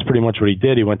 And that's pretty much what he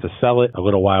did. He went to sell it a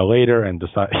little while later and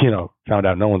found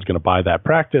out no one's going to buy that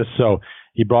practice. So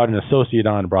he brought an associate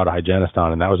on, brought a hygienist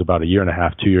on, and that was about 1.5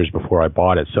 years, 2 years before I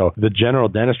bought it. So the general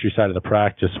dentistry side of the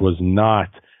practice was not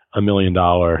 $1 million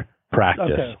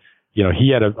practice. Okay.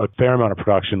 He had a fair amount of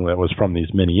production that was from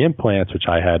these mini implants, which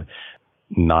I had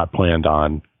not planned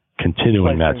on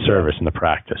continuing that service in the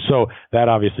practice. So that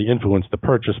obviously influenced the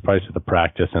purchase price of the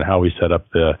practice and how we set up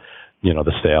the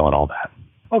sale and all that.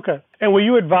 Okay. And were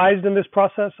you advised in this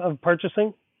process of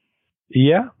purchasing?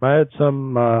 Yeah, I had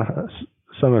some advice.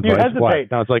 You hesitate.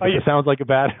 It sounds like a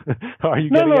bad. Are you?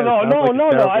 No.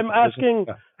 I'm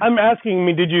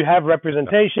asking. Did you have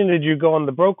representation? Did you go on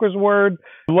the broker's word?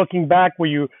 Looking back,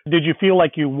 did you feel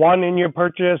like you won in your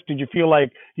purchase? Did you feel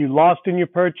like you lost in your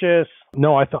purchase?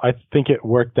 No, I think it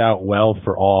worked out well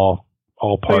for all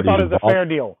parties. So you thought it was a fair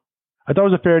deal? I thought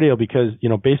it was a fair deal because,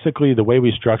 basically the way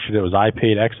we structured it was I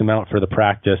paid X amount for the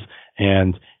practice,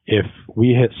 and if we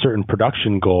hit certain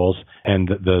production goals, and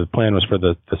the plan was for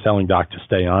the selling doc to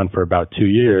stay on for about 2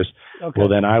 years, well,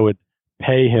 then I would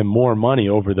pay him more money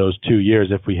over those 2 years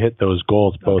if we hit those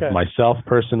goals, both myself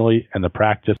personally and the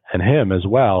practice and him as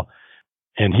well.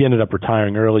 And he ended up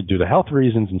retiring early due to health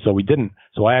reasons, and so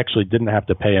I actually didn't have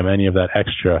to pay him any of that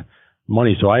extra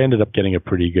money. So I ended up getting a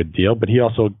pretty good deal, but he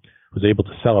also was able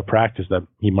to sell a practice that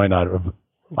he might not have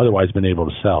otherwise been able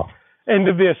to sell. And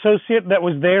did the associate that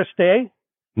was there stay?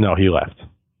 No, he left.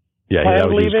 Yeah,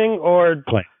 planned leaving or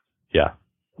planned. Yeah.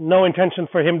 No intention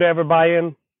for him to ever buy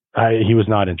in? He was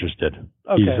not interested.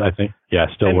 Okay. He's, I think,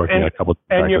 still working a couple.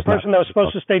 And your person that was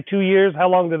supposed to stay 2 years, how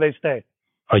long did they stay?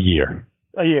 A year.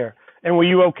 A year. And were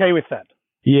you okay with that?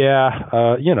 Yeah.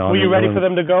 Were you ready for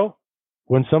them to go?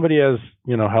 When somebody has,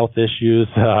 health issues,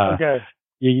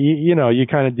 you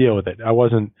kind of deal with it. I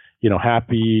wasn't,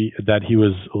 happy that he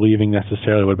was leaving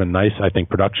necessarily. It would have been nice, I think,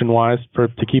 production-wise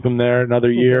to keep him there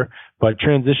another year. But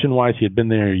transition-wise, he had been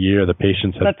there a year. The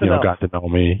patients had, got to know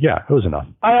me. Yeah, it was enough.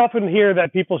 I often hear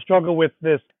that people struggle with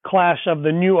this clash of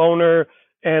the new owner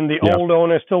and the old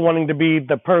owner still wanting to be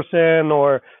the person,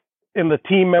 or in the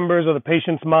team members or the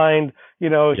patient's mind, he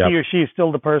or she is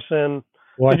still the person.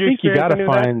 Well, I think you got to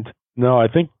find. No, I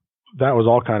think that was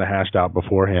all kind of hashed out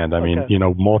beforehand. I mean,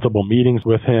 multiple meetings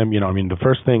with him. The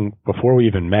first thing before we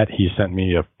even met, he sent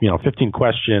me a 15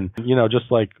 question,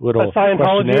 just like little a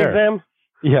Scientology questionnaire. exam.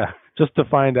 Yeah, just to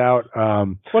find out.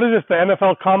 What is this, the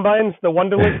NFL Combines, the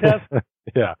Wonderlic test?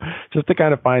 Yeah, just to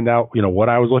kind of find out, what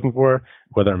I was looking for,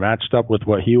 whether it matched up with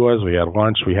what he was. We had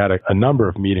lunch. We had a number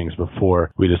of meetings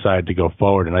before we decided to go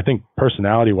forward. And I think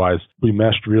personality-wise, we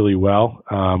meshed really well.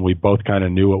 We both kind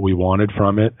of knew what we wanted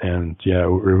from it. And yeah, it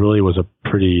really was a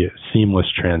pretty seamless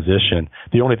transition.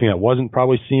 The only thing that wasn't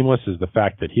probably seamless is the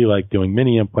fact that he liked doing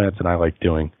mini implants and I liked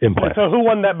doing implants. So who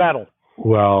won that battle?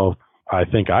 Well, I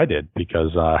think I did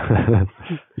because, once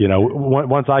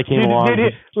I came along.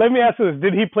 Let me ask you this: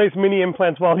 did he place mini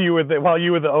implants while you were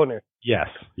the owner? Yes,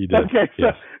 he did. Okay,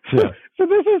 yes. So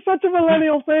this is such a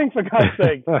millennial thing, for God's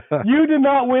sake. You did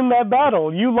not win that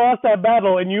battle. You lost that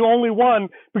battle, and you only won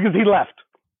because he left.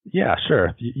 Yeah,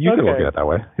 sure. You can look at it that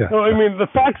way. Yeah. So, I mean, the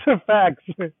facts are facts.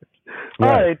 All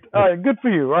right. Good for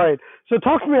you. All right. So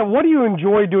talk to me about what do you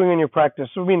enjoy doing in your practice?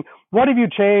 I mean, what have you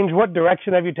changed? What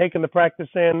direction have you taken the practice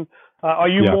in? Are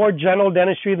you more general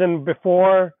dentistry than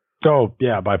before? So,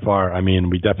 yeah, by far. I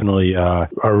mean, we definitely are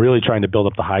really trying to build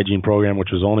up the hygiene program, which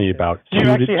was only about Do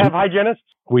you actually have hygienists?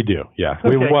 We do, yeah.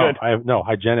 Okay, good. I have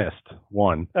hygienist,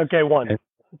 one. Okay, one.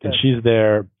 And she's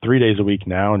there 3 days a week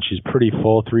now, and she's pretty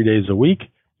full 3 days a week.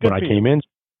 When I came in,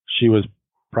 she was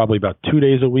probably about 2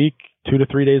 days a week, 2 to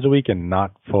 3 days a week, and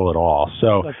not full at all.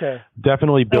 So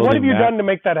definitely building. And what have you done to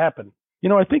make that happen?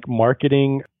 I think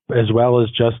marketing as well as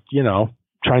just,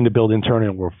 trying to build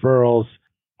internal referrals,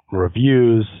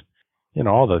 reviews,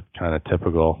 all the kind of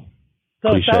typical So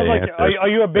cliche it sounds like, answers. are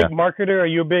you a big marketer? Are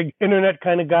you a big internet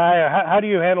kind of guy? Or how do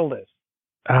you handle this?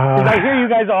 Because I hear you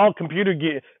guys are all computer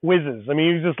whizzes. I mean,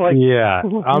 you're just like... Yeah,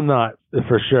 I'm not,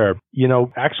 for sure.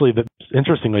 Actually,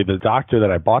 interestingly, the doctor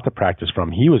that I bought the practice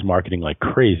from, he was marketing like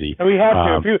crazy. And we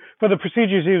have to. For the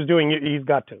procedures he was doing, he's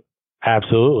got to.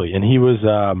 Absolutely. And he was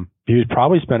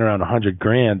probably spent around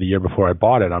 $100,000 the year before I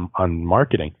bought it on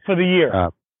marketing. For the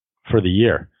year? For the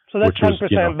year. So that's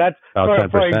 10%. That's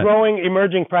for a growing,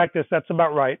 emerging practice, that's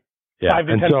about right. Yeah. 5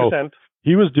 to 10%. So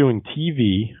he was doing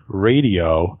TV,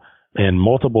 radio, and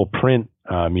multiple print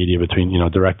media between,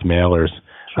 direct mailers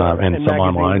and some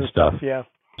online stuff. Yeah.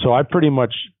 So I pretty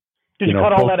much... Did you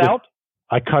cut all that out?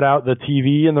 I cut out the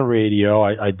TV and the radio.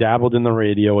 I dabbled in the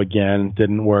radio again.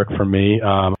 Didn't work for me.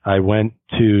 I went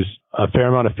to a fair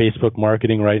amount of Facebook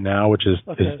marketing right now, which is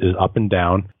up and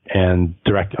down. And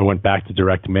I went back to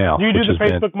direct mail. Do you do the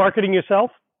Facebook marketing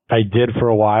yourself? I did for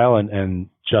a while, and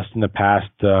just in the past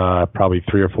probably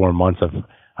 3 or 4 months,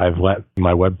 I've let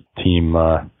my web team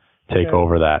take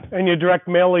over that. And your direct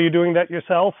mail, are you doing that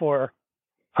yourself or?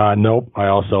 Nope. I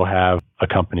also have a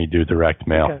company do direct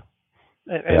mail. Okay.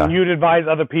 And you'd advise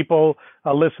other people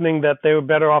listening that they were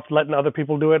better off letting other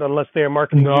people do it unless they're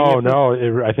marketing? No.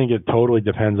 I think it totally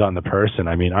depends on the person.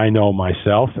 I mean, I know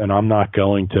myself, and I'm not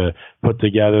going to put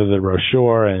together the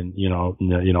brochure and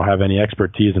have any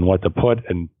expertise in what to put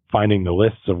and finding the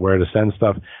lists of where to send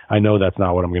stuff. I know that's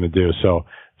not what I'm going to do. So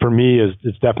for me,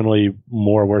 it's definitely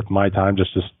more worth my time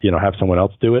just to have someone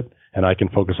else do it, and I can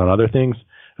focus on other things.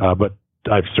 But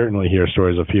I've certainly hear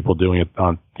stories of people doing it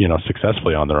on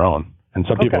successfully on their own. And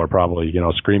some people are probably,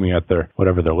 screaming at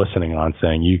whatever they're listening on,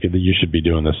 saying you should be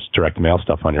doing this direct mail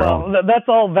stuff on your own. That's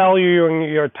all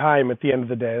valuing your time at the end of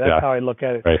the day. That's how I look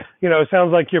at it. Right. It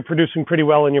sounds like you're producing pretty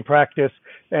well in your practice,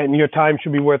 and your time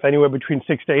should be worth anywhere between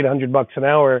 $600 to $800 an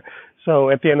hour. So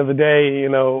at the end of the day,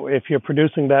 if you're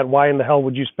producing that, why in the hell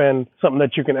would you spend something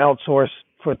that you can outsource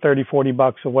for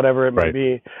 $30-$40 or whatever it may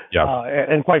be? Yeah.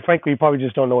 And quite frankly, you probably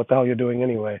just don't know what the hell you're doing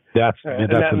anyway. That's the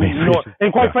main reason.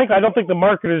 And quite frankly, I don't think the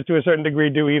marketers to a certain degree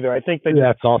do either. I think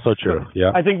that's also true.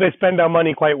 Yeah. I think they spend our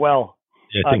money quite well.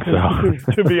 Yeah, I think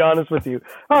so. To be honest with you.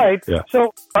 All right. Yeah.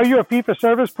 So are you a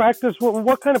fee-for-service practice?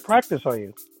 What kind of practice are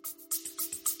you?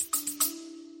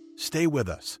 Stay with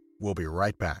us. We'll be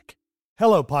right back.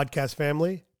 Hello, podcast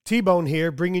family. T-Bone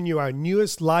here, bringing you our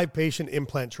newest live patient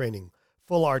implant training,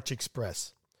 Full Arch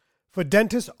Express. For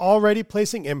dentists already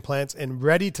placing implants and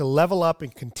ready to level up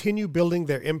and continue building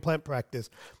their implant practice,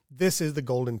 this is the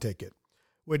golden ticket.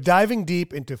 We're diving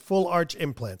deep into full arch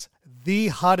implants, the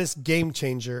hottest game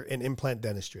changer in implant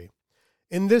dentistry.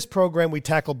 In this program, we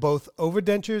tackle both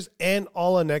overdentures and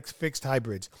all-on-X fixed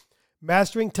hybrids,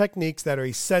 mastering techniques that are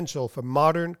essential for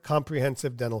modern,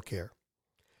 comprehensive dental care.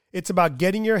 It's about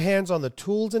getting your hands on the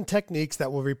tools and techniques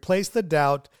that will replace the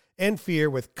doubt and fear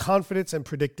with confidence and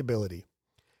predictability.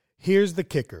 Here's the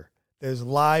kicker. There's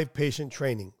live patient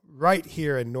training right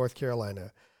here in North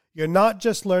Carolina. You're not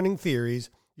just learning theories.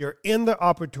 You're in the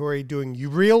operatory doing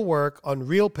real work on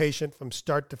real patient from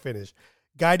start to finish,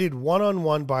 guided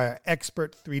one-on-one by our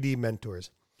expert 3D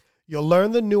mentors. You'll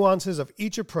learn the nuances of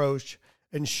each approach,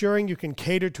 ensuring you can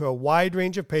cater to a wide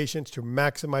range of patients to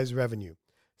maximize revenue.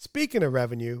 Speaking of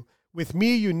revenue, With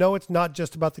me, you know it's not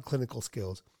just about the clinical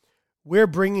skills. We're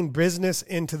bringing business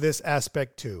into this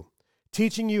aspect too,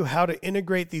 teaching you how to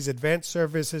integrate these advanced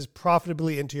services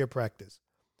profitably into your practice.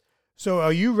 So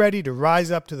are you ready to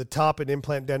rise up to the top in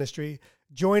implant dentistry?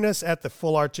 Join us at the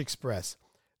Full Arch Express.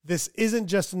 This isn't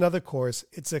just another course,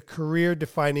 it's a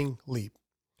career-defining leap.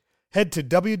 Head to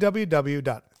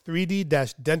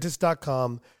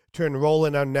www.3d-dentist.com to enroll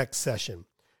in our next session.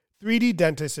 3D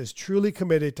Dentist is truly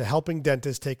committed to helping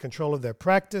dentists take control of their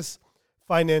practice,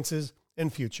 finances,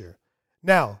 and future.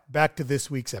 Now, back to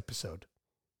this week's episode.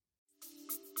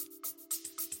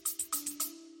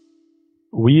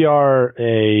 We're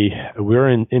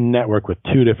in network with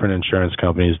two different insurance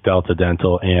companies, Delta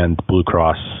Dental and Blue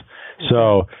Cross.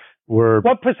 So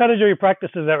what percentage of your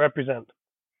practice does that represent?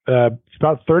 It's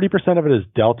about 30% of it is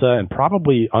Delta, and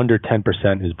probably under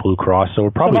 10% is Blue Cross. So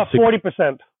we're probably about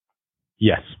 40%.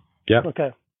 Yes. Yep. Okay.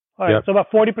 All right. Yep. So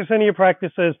about 40% of your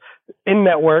practice is in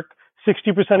network.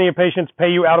 60% of your patients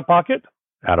pay you out of pocket.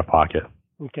 Out of pocket.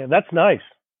 Okay, that's nice.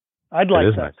 I'd like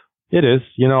that. Nice. It is.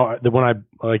 You know, when I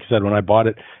bought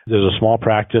it, there's a small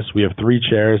practice. We have 3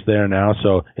 chairs there now,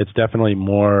 so it's definitely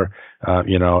more.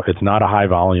 It's not a high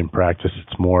volume practice.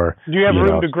 It's more. Do you have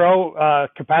room to grow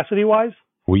capacity wise?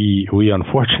 We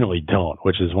unfortunately don't,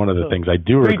 which is one of the things I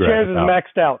do regret. 3 chairs is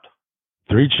maxed out.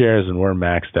 3 chairs and we're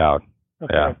maxed out.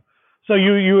 Okay. Yeah. So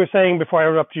you were saying before I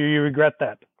interrupt you regret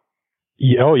that?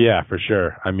 Yeah, oh yeah, for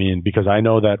sure. I mean, because I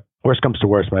know that worst comes to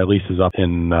worst, my lease is up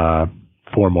in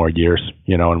 4 more years,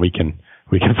 and we can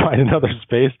find another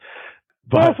space.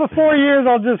 But for 4 years,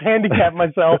 I'll just handicap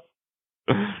myself.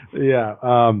 Yeah.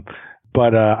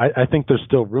 But I think there's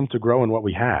still room to grow in what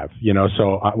we have,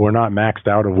 so we're not maxed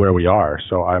out of where we are.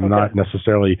 So I'm not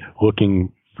necessarily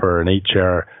looking for an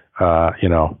 8-chair,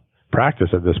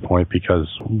 practice at this point because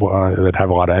they'd have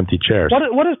a lot of empty chairs.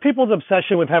 What is people's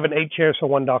obsession with having 8 chairs for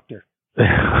one doctor?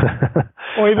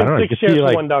 Or even 6 chairs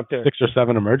for one doctor? 6 or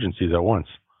 7 emergencies at once.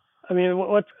 I mean,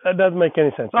 that doesn't make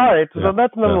any sense. All right, so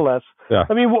that's nonetheless. Yeah.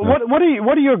 I mean, what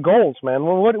are your goals, man?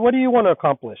 What do you want to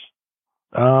accomplish?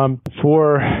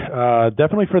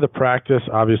 Definitely for the practice,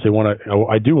 obviously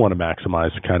I do want to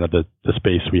maximize kind of the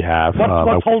space we have.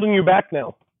 What's holding you back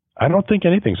now? I don't think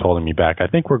anything's holding me back. I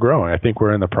think we're growing. I think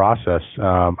we're in the process.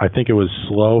 I think it was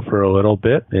slow for a little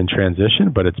bit in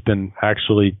transition, but it's been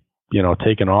actually,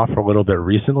 taken off a little bit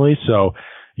recently. So,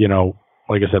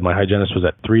 like I said, my hygienist was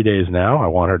at 3 days now. I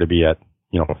want her to be at,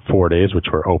 4 days, which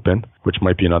we're open, which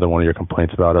might be another one of your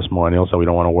complaints about us millennials, that we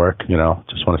don't want to work,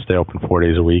 just want to stay open 4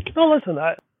 days a week. No, listen,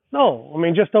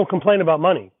 just don't complain about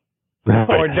money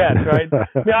or debt, right? I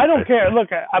mean, I don't care. Look,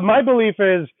 my belief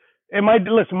is,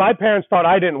 my parents thought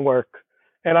I didn't work.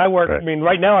 And I work, right. I mean,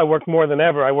 right now I work more than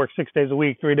ever. I work 6 days a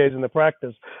week, 3 days in the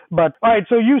practice. But, all right,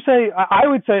 so you say, I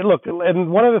would say, look, and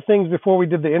one of the things before we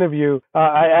did the interview,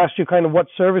 I asked you kind of what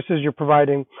services you're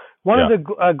providing. One of the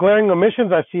glaring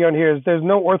omissions I see on here is there's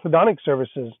no orthodontic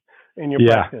services in your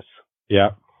practice.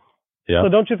 Yeah. So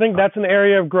don't you think that's an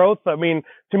area of growth? I mean,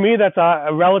 to me, that's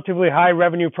a relatively high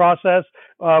revenue process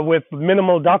with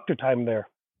minimal doctor time there.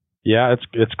 Yeah,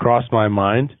 it's crossed my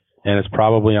mind. And it's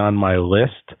probably on my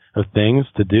list of things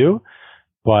to do.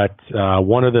 But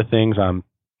one of the things I'm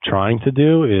trying to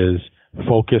do is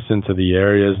focus into the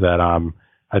areas that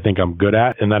I think I'm good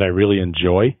at and that I really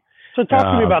enjoy. So talk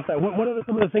to me about that. What are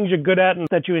some of the things you're good at and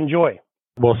that you enjoy?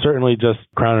 Well, certainly just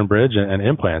crown and bridge and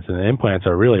implants. And the implants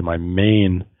are really my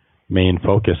main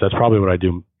focus. That's probably what I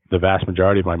do the vast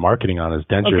majority of my marketing on is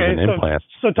dentures and implants.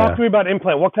 So talk to me about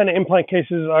implant. What kind of implant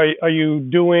cases are you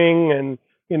doing and,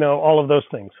 all of those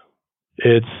things?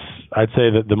 I'd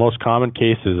say that the most common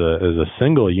case is a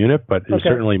single unit, but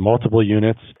certainly multiple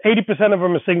units. 80% of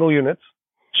them are single units.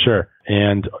 Sure.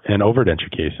 And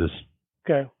overdenture cases.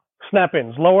 Okay.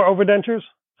 Snap-ins, lower overdentures?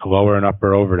 Lower and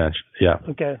upper overdentures, yeah.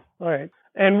 Okay. All right.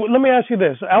 And let me ask you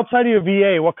this. Outside of your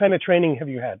VA, what kind of training have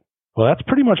you had? Well, that's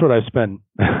pretty much what I spent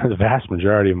the vast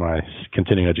majority of my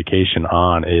continuing education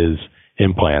on is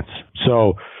implants.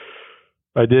 So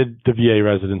I did the VA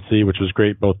residency, which was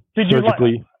great, both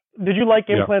surgically. Did you like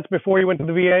implants before you went to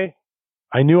the VA?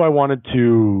 I knew I wanted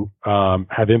to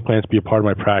have implants be a part of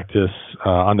my practice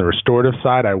on the restorative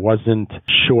side. I wasn't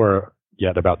sure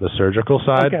yet about the surgical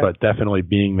side, but definitely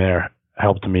being there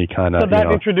helped me kind of. So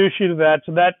that introduced you to that.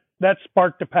 So that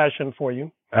sparked a passion for you.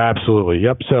 Absolutely.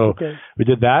 Yep. So we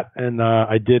did that, and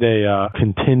I did a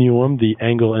continuum, the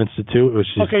Engel Institute, which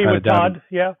is kind of Todd.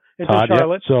 It's in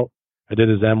Charlotte. Yep. So I did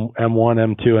his M1,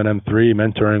 M2, and M3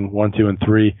 mentoring 1, 2, and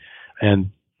 3,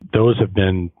 and those have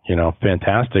been,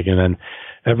 fantastic. And then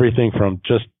everything from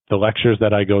just the lectures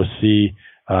that I go see.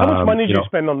 How much money did you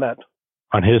spend on that?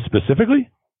 On his specifically?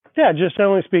 Yeah, just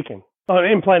generally speaking.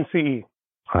 Implant CE.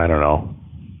 I don't know,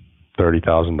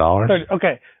 $30,000.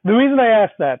 Okay. The reason I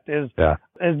ask that is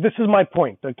this is my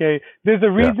point. Okay. There's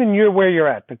a reason you're where you're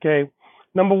at. Okay.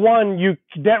 Number one, you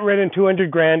debt ridden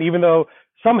 $200,000, even though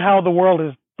somehow the world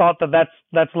has thought that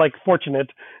that's like fortunate.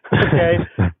 Okay.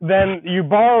 Then you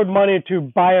borrowed money to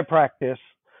buy a practice.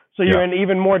 So you're in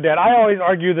even more debt. I always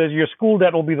argue that your school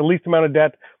debt will be the least amount of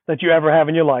debt that you ever have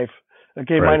in your life.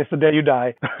 Okay. Right. Minus the day you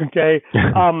die. Okay.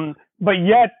 But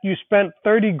yet you spent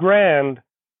 $30,000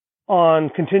 on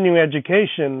continuing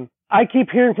education. I keep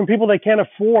hearing from people they can't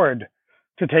afford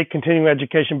to take continuing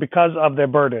education because of their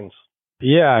burdens.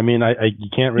 Yeah, I mean, you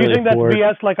can't really afford. Do you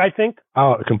think that's BS like I think?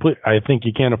 Oh, I think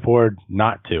you can't afford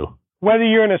not to. Whether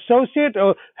you're an associate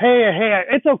or, hey,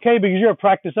 it's okay because you're a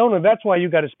practice owner. That's why you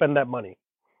got to spend that money.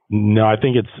 No, I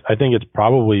think it's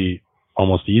probably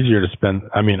almost easier to spend.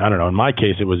 I mean, I don't know. In my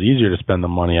case, it was easier to spend the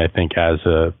money, I think, as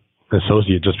an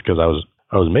associate just because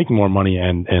I was making more money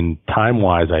and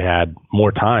time-wise, I had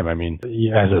more time. I mean,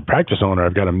 as a practice owner,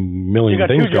 I've got a million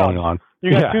things going on. You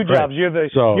got two jobs.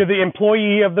 Right. You're the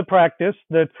employee of the practice,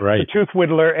 the tooth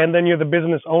whittler, and then you're the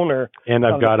business owner. And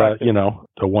I've got a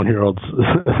 1-year-old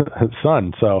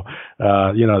son. So,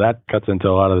 that cuts into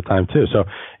a lot of the time too. So,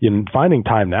 finding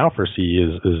time now for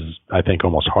CE is I think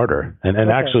almost harder. And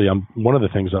actually, one of the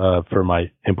things for my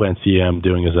Implant CE I'm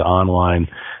doing is an online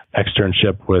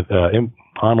externship with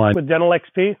online with Dental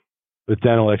XP. With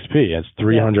Dental XP, it's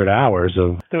 300 hours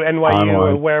of through NYU online.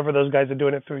 Or wherever those guys are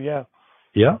doing it through. Yeah.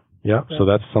 So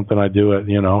that's something I do at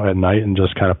night and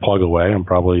just kind of plug away. I'm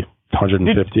probably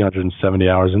 170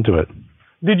 hours into it.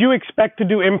 Did you expect to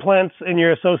do implants in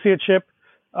your associateship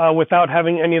without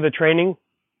having any of the training?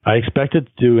 I expected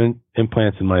to do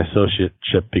implants in my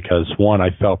associateship because, one, I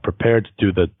felt prepared to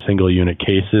do the single unit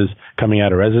cases coming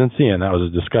out of residency, and that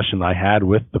was a discussion I had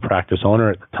with the practice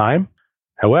owner at the time.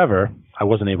 However, I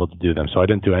wasn't able to do them, so I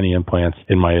didn't do any implants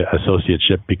in my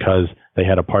associateship because they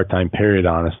had a part-time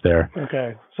periodontist there.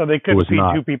 Okay, so they couldn't feed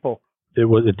two people.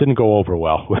 It didn't go over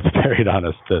well with the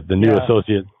periodontist, the new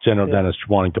associate general dentist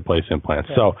wanting to place implants.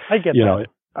 Yeah. So I get that.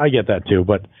 I get that too,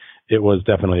 but it was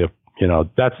definitely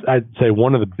that's I'd say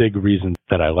one of the big reasons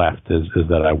that I left is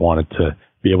that I wanted to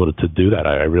be able to do that.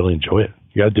 I really enjoy it.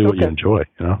 You got to do what you enjoy,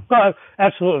 Well,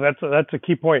 absolutely. That's a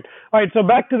key point. All right, so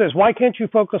back to this. Why can't you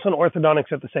focus on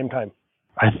orthodontics at the same time?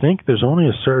 I think there's only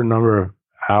a certain number of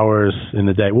hours in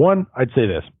the day. One, I'd say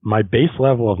this. My base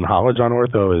level of knowledge on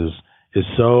ortho is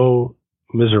so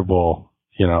miserable.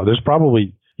 There's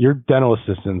probably, your dental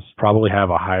assistants probably have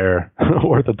a higher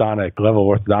orthodontic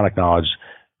knowledge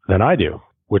than I do,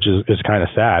 which is kind of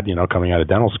sad, coming out of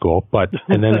dental school. But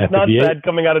and then it's not sad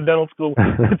coming out of dental school.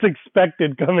 It's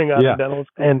expected coming out of dental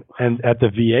school. And at the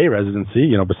VA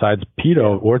residency, besides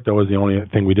pedo, ortho was the only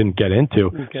thing we didn't get into.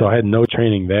 Okay. So I had no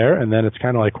training there. And then it's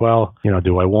kind of like, well,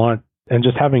 do I want, and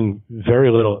just having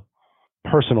very little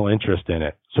personal interest in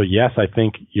it. So yes, I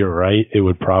think you're right. It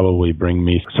would probably bring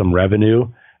me some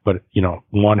revenue. But,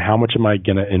 one, how much am I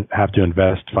going to have to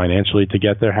invest financially to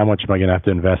get there? How much am I going to have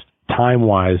to invest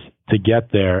time-wise to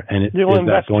get there? And you'll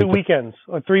invest 2 weekends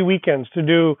or 3 weekends to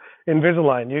do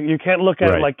Invisalign. You can't look at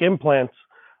it like implants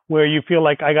where you feel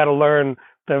like I got to learn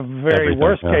the very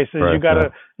worst cases. Right, you got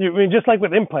to, just like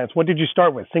with implants, what did you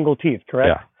start with? Single teeth,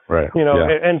 correct? Yeah, right.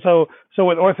 And so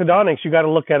with orthodontics, you got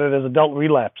to look at it as adult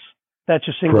relapse. That's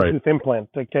your single tooth implant,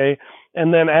 okay?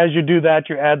 And then as you do that,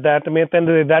 you add that. I mean, at the end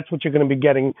of the day, that's what you're going to be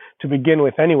getting to begin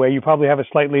with anyway. You probably have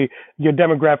your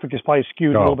demographic is probably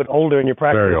skewed a little bit older in your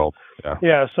practice. Very old,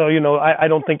 yeah. So, I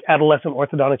don't think adolescent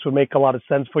orthodontics would make a lot of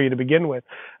sense for you to begin with.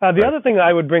 The other thing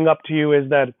I would bring up to you is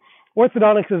that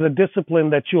orthodontics is a discipline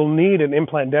that you'll need in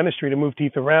implant dentistry to move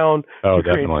teeth around, to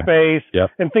create space,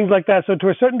 and things like that. So to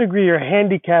a certain degree, you're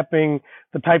handicapping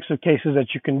the types of cases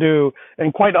that you can do.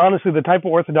 And quite honestly, the type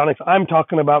of orthodontics I'm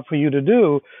talking about for you to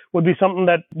do would be something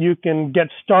that you can get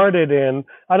started in.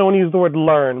 I don't want to use the word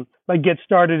learn, but get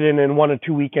started in 1 or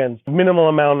 2 weekends, minimal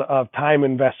amount of time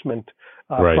investment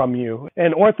from you.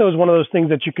 And ortho is one of those things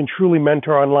that you can truly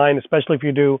mentor online, especially if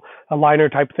you do a liner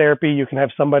type therapy. You can have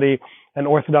somebody, an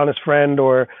orthodontist friend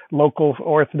or local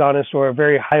orthodontist or a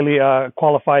very highly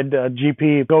qualified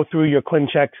GP go through your clin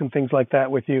checks and things like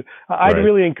that with you. I'd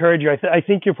really encourage you. I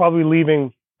think you're probably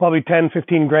leaving probably 10,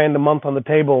 15 grand a month on the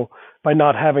table by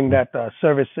not having that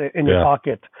service in your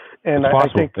pocket. And I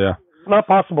think not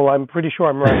possible. I'm pretty sure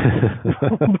I'm right,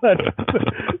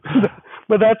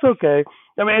 but that's okay.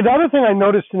 I mean, the other thing I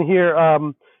noticed in here,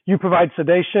 you provide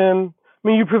sedation. I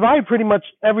mean, you provide pretty much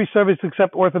every service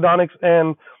except orthodontics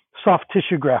and soft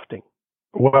tissue grafting.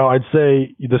 Well, I'd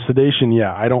say the sedation,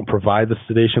 I don't provide the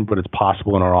sedation, but it's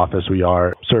possible in our office. We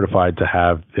are certified to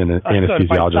have an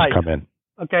anesthesiologist come in.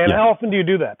 Okay, and Yeah. how often do you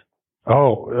do that? I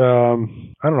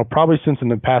don't know. Probably since in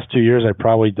the past 2 years, I've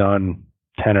probably done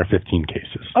 10 or 15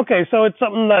 cases. Okay, so it's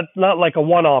something that's not like a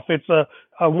one-off. It's a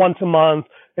once a month.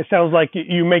 It sounds like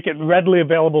you make it readily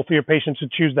available for your patients to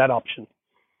choose that option.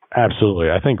 Absolutely.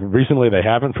 I think recently they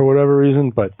haven't for whatever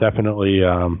reason, but definitely,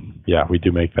 we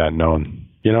do make that known.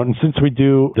 And since we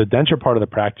do the denture part of the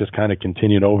practice kind of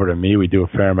continued over to me, we do a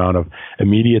fair amount of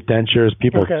immediate dentures.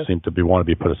 People seem to want to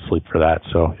be put asleep for that.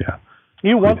 So, yeah.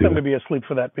 You want them to be asleep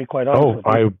for that, to be quite honest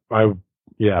with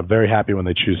you. Very happy when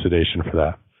they choose sedation for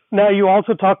that. Now, you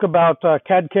also talk about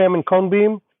CAD/CAM and cone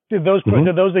beam. Did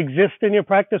those exist in your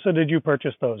practice, or did you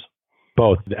purchase those?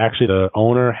 Both. Actually, the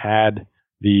owner had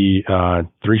the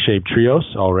 3Shape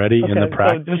Trios already in the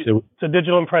practice. So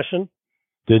digital impression?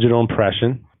 Digital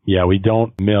impression. Yeah, we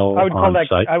don't mill on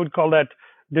site. I would call that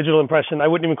digital impression. I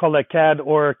wouldn't even call that CAD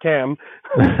or CAM.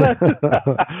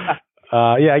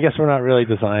 I guess we're not really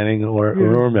designing or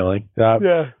milling,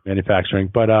 manufacturing.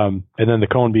 But and then the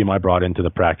cone beam I brought into the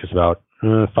practice about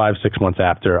 5-6 months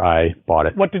after I bought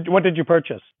it. What did you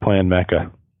purchase?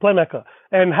 Planmeca. Planmeca.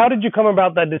 And how did you come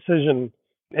about that decision?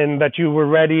 And that you were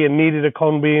ready and needed a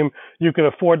cone beam, you could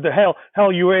afford the hell.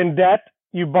 You were in debt,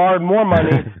 you borrowed more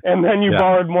money, and then you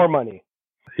borrowed more money.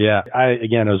 Yeah,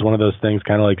 it was one of those things,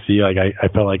 kind of like I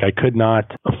felt like I could not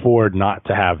afford not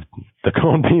to have the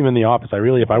cone beam in the office.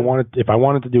 If I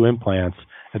wanted to do implants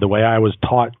the way I was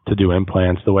taught to do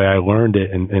implants, the way I learned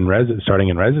it starting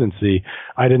in residency,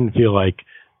 I didn't feel like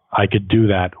I could do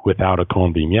that without a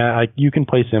cone beam. Yeah, you can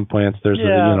place implants.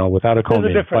 Without a cone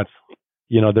beam, difference.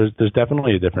 But there's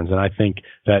definitely a difference, and I think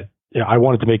that I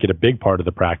wanted to make it a big part of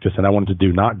the practice, and I wanted to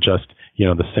do not just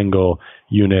the single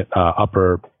unit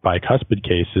upper bicuspid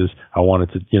cases. I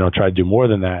wanted to try to do more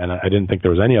than that, and I didn't think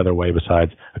there was any other way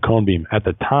besides a cone beam. At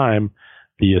the time,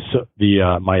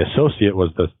 my associate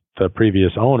was the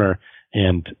previous owner,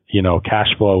 and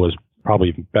cash flow was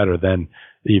probably better than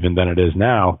it is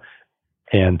now,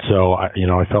 and so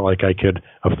I felt like I could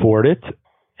afford it.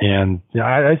 And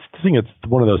I think it's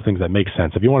one of those things that makes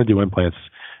sense. If you want to do implants,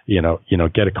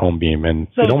 get a cone beam, and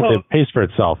it pays for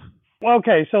itself.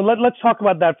 Okay, so let's talk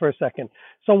about that for a second.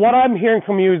 So what I'm hearing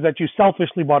from you is that you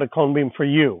selfishly bought a cone beam for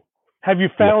you. Have you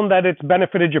found that it's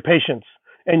benefited your patients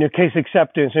and your case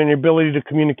acceptance and your ability to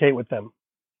communicate with them?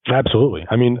 Absolutely.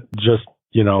 I mean, just,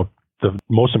 the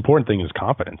most important thing is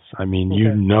confidence. I mean,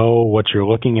 you know what you're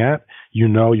looking at.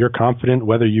 You're confident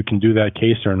whether you can do that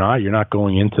case or not. You're not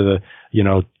going into the,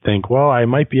 think, well, I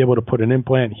might be able to put an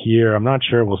implant here. I'm not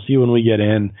sure. We'll see when we get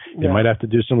in. They might have to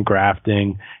do some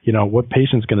grafting. What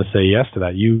patient's going to say yes to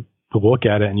that? You look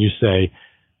at it and you say,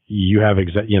 you have,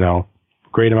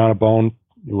 great amount of bone.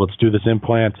 Let's do this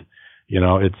implant.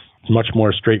 It's much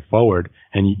more straightforward.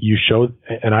 And you show,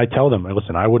 and I tell them,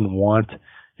 listen, I wouldn't want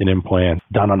an implant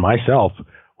done on myself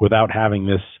without having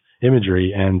this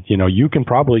imagery. And, you can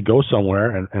probably go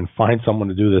somewhere and find someone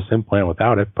to do this implant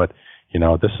without it. But,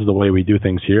 this is the way we do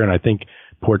things here. And I think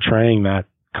portraying that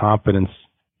confidence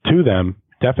to them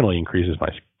definitely increases my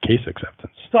case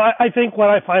acceptance. So I think what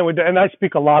I find and I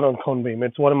speak a lot on cone beam,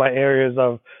 it's one of my areas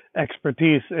of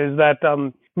expertise, is that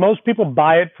most people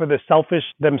buy it for the selfish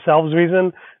themselves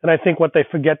reason. And I think what they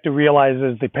forget to realize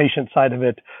is the patient side of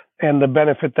it and the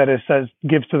benefit that it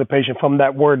gives to the patient from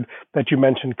that word that you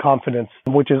mentioned, confidence,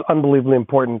 which is unbelievably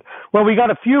important. Well, we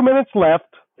got a few minutes left.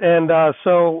 And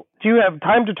so do you have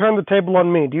time to turn the table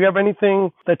on me? Do you have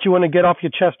anything that you want to get off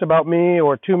your chest about me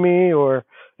or to me or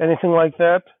anything like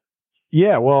that?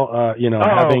 Yeah, well, God,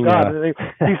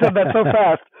 you said that so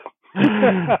fast.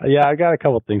 Yeah, I got a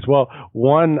couple of things. Well,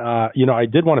 one, I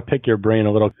did want to pick your brain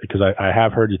a little because I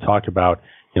have heard you talk about,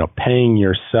 paying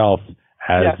yourself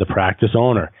as the practice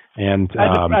owner. And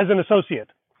as an associate.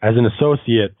 As an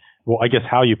associate, well, I guess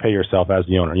how you pay yourself as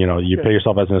the owner. You pay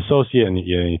yourself as an associate, and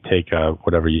you take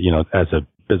whatever as a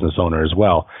business owner as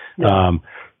well. Yeah.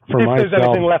 For if myself, there's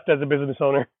anything left as a business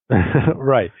owner.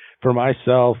 Right. For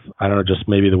myself, I don't know, just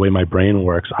maybe the way my brain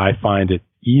works, I find it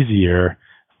easier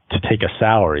to take a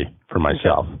salary for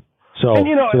myself. So, and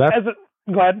so that's,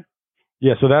 go ahead.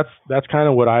 Yeah, so that's kind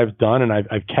of what I've done, and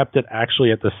I've kept it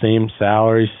actually at the same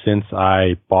salary since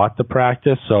I bought the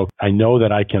practice. So I know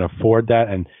that I can afford that,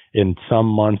 and in some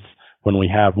months when we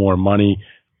have more money,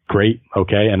 great,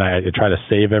 okay, and I try to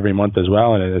save every month as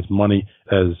well. And as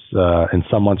in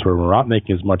some months where we're not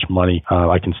making as much money,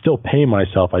 I can still pay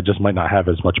myself. I just might not have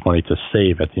as much money to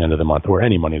save at the end of the month, or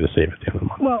any money to save at the end of the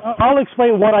month. Well, I'll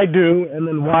explain what I do and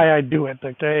then why I do it,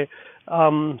 okay?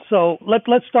 So let's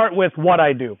start with what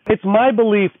I do. It's my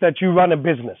belief that you run a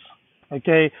business,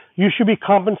 okay? You should be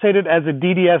compensated as a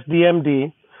DDS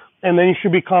DMD And then you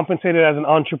should be compensated as an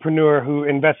entrepreneur who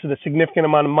invested a significant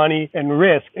amount of money and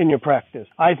risk in your practice.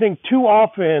 I think too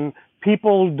often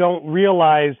people don't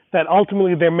realize that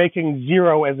ultimately they're making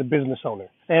zero as a business owner.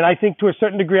 And I think to a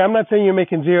certain degree, I'm not saying you're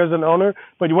making zero as an owner,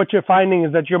 but what you're finding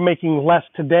is that you're making less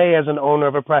today as an owner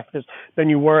of a practice than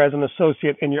you were as an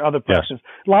associate in your other practice.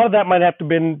 Yes. A lot of that might have to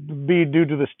be due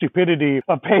to the stupidity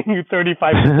of paying you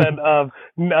 35% of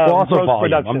well, gross volume.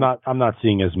 production. I'm not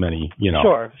seeing as many,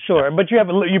 Sure. Yeah. But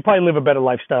you probably live a better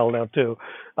lifestyle now too,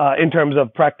 in terms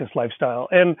of practice lifestyle.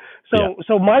 And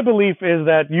so my belief is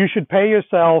that you should pay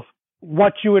yourself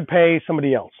what you would pay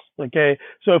somebody else. Okay.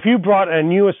 So if you brought a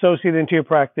new associate into your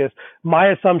practice,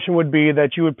 my assumption would be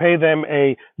that you would pay them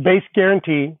a base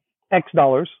guarantee, X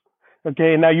dollars.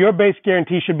 Okay. Now your base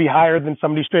guarantee should be higher than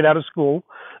somebody straight out of school.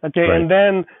 Okay. Right. And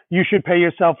then you should pay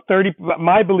yourself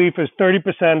my belief is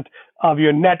 30% of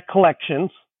your net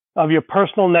collections, of your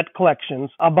personal net collections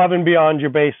above and beyond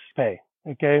your base pay.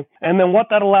 Okay. And then what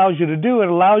that allows you to do, it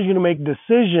allows you to make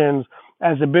decisions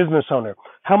as a business owner.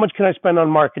 How much can I spend on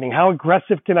marketing? How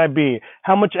aggressive can I be?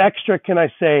 How much extra can I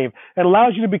save? It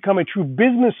allows you to become a true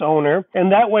business owner.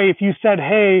 And that way, if you said,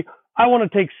 hey, I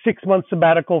want to take 6 months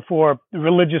sabbatical for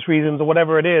religious reasons or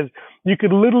whatever it is, you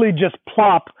could literally just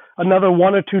plop another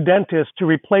 1 or 2 dentists to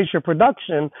replace your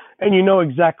production, and you know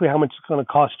exactly how much it's going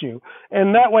to cost you.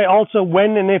 And that way also,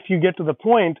 when and if you get to the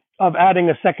point of adding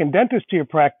a second dentist to your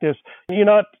practice, you're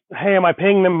not, hey, am I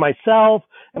paying them myself?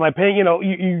 Am I paying,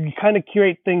 you kind of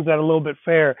curate things that are a little bit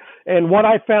fair. And what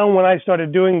I found when I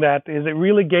started doing that is it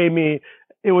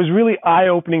was really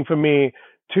eye-opening for me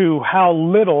to how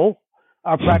little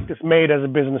our practice made as a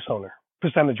business owner,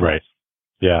 percentage-wise. Right.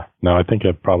 Yeah. No, I think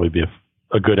it'd probably be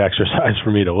a good exercise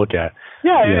for me to look at.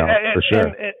 Yeah, for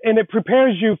sure. And it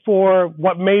prepares you for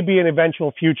what may be an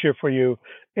eventual future for you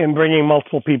in bringing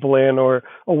multiple people in or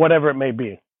whatever it may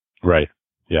be. Right.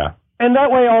 Yeah. And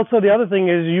that way also the other thing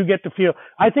is you get to feel,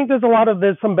 I think there's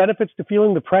some benefits to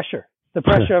feeling the pressure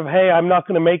of, hey, I'm not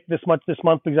going to make this much this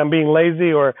month because I'm being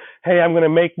lazy, or, hey, I'm going to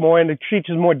make more, and it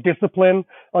teaches more discipline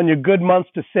on your good months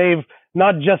to save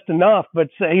not just enough, but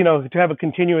to have a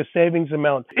continuous savings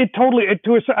amount. I don't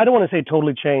want to say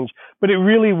totally changed, but it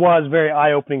really was very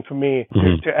eye-opening for me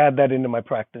to add that into my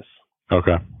practice.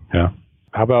 Okay. Yeah.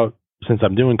 How about, since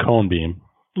I'm doing cone beam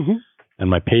and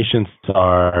my patients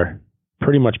are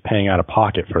pretty much paying out of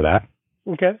pocket for that.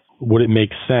 Okay. Would it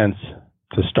make sense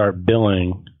to start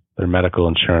billing their medical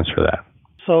insurance for that?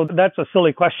 So that's a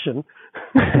silly question.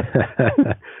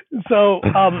 So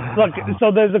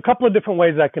there's a couple of different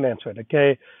ways I can answer it.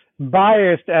 Okay.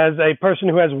 Biased as a person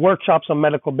who has workshops on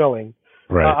medical billing,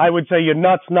 right. I would say you're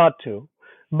nuts not to.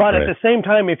 But right. At the same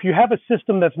time, if you have a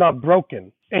system that's not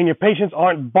broken and your patients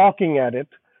aren't balking at it,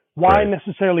 why right.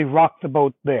 necessarily rock the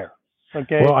boat there?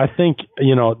 Okay. Well, I think,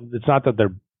 it's not that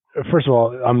first of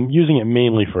all, I'm using it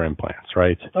mainly for implants,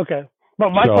 right? Okay.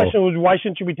 But my question was, why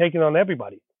shouldn't you be taking on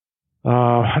everybody?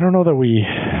 I don't know.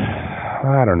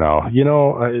 I don't know.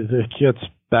 It gets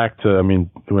back to,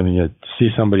 when you see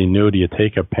somebody new, do you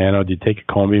take a pano? Do you take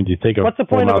a cone beam? Do you take what's the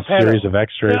point of a pano? Series of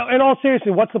x-rays? In all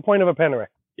seriousness, what's the point of a Panorex?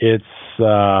 It's,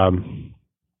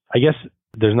 I guess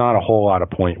there's not a whole lot of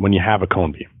point when you have a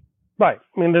cone beam. Right.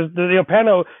 The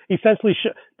Pano essentially,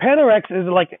 Panorex is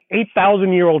like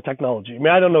 8,000-year-old technology.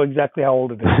 I don't know exactly how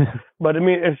old it is, but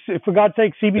if for God's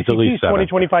sake, CBCT is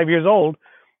 25 years old,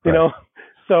 you know.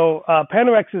 So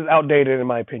Panorex is outdated in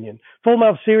my opinion. Full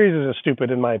mouth series is stupid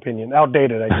in my opinion.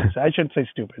 Outdated, I should say. I shouldn't say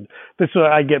stupid. This is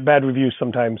I get bad reviews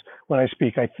sometimes when I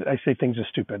speak. I say things are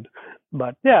stupid,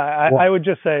 but yeah, I would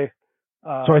just say.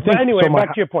 So I think. But anyway,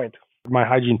 back to your point. My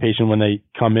hygiene patient, when they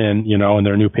come in, and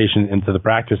they're a new patient into the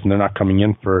practice, and they're not coming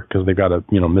in because they've got a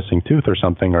missing tooth or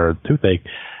something, or a toothache,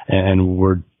 and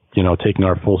we're taking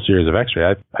our full series of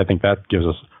X-ray. I think that gives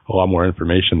us a lot more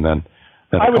information than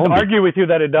I would argue with you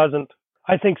that it doesn't.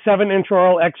 I think 7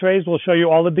 intraoral X-rays will show you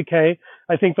all the decay.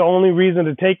 I think the only reason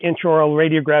to take intraoral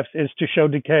radiographs is to show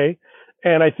decay.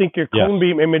 And I think your cone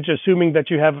beam image, assuming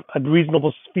that you have a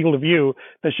reasonable field of view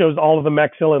that shows all of the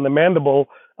maxilla and the mandible,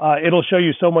 it'll show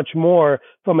you so much more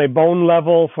from a bone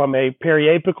level, from a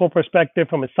periapical perspective,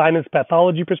 from a sinus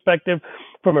pathology perspective,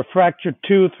 from a fractured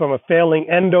tooth, from a failing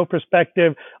endo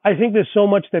perspective. I think there's so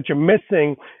much that you're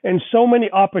missing and so many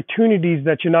opportunities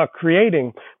that you're not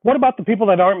creating. What about the people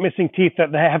that aren't missing teeth,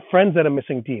 that have friends that are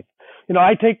missing teeth?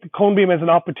 I take the cone beam as an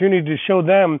opportunity to show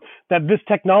them that this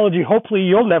technology, hopefully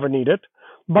you'll never need it,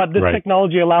 But this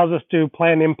technology allows us to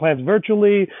plan implants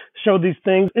virtually, show these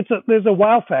things. There's a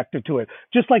wow factor to it.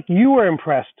 Just like you were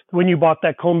impressed when you bought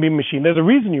that cone beam machine. There's a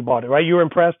reason you bought it, right? You were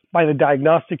impressed by the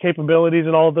diagnostic capabilities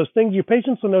and all of those things. Your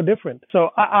patients are no different. So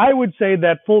I would say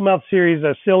that full mouth series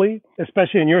are silly,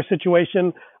 especially in your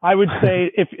situation. I would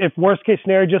say if worst case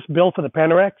scenario, just bill for the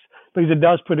Panorex, because it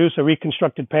does produce a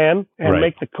reconstructed pan and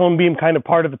make the cone beam kind of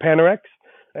part of the Panorex.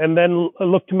 And then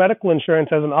look to medical insurance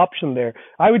as an option there.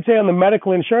 I would say on the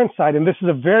medical insurance side, and this is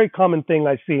a very common thing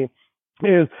I see,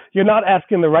 is you're not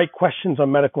asking the right questions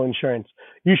on medical insurance.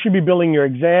 You should be billing your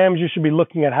exams. You should be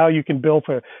looking at how you can bill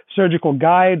for surgical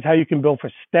guides, how you can bill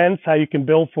for stents, how you can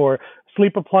bill for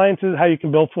sleep appliances, how you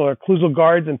can bill for occlusal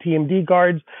guards and TMD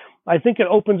guards. I think it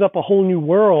opens up a whole new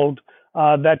world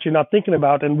that you're not thinking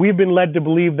about. And we've been led to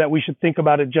believe that we should think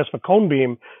about it just for cone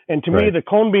beam. And to me, the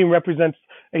cone beam represents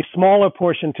a smaller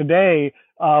portion today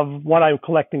of what I'm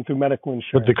collecting through medical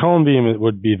insurance. But the cone beam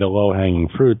would be the low-hanging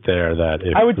fruit there.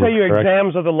 I would say your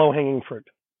exams are the low-hanging fruit.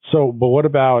 So, but what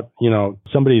about,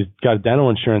 somebody's got dental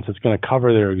insurance that's going to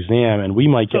cover their exam, and we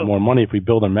might get more money if we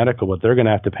bill their medical, but they're going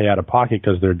to have to pay out of pocket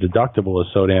because their deductible is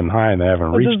so damn high and they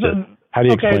haven't reached it. How do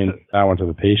you explain that one to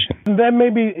the patient? There may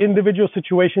be individual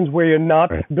situations where you're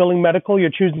not billing medical, you're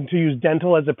choosing to use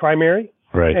dental as a primary.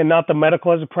 And not the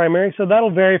medical as a primary. So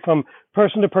that'll vary from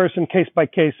person to person, case by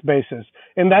case basis.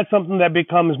 And that's something that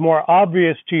becomes more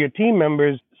obvious to your team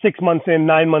members 6 months in,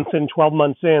 9 months in, 12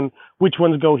 months in, which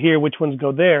ones go here, which ones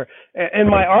go there. And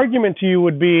my argument to you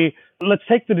would be, let's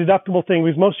take the deductible thing,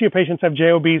 because most of your patients have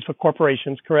JOBs for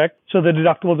corporations, correct? So the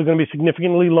deductibles are going to be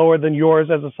significantly lower than yours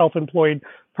as a self-employed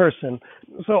person.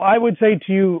 So I would say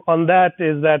to you on that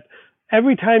is that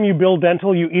every time you bill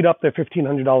dental, you eat up their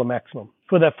 $1,500 maximum.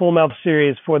 For that full mouth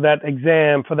series, for that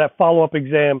exam, for that follow-up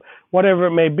exam, whatever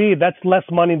it may be, that's less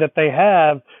money that they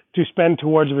have to spend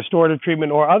towards restorative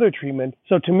treatment or other treatment.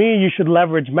 So to me, you should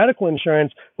leverage medical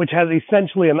insurance, which has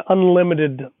essentially an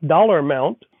unlimited dollar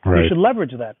amount. You should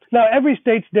leverage that. Now, every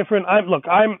state's different.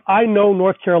 I know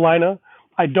North Carolina.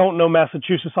 I don't know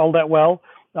Massachusetts all that well.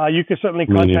 You can certainly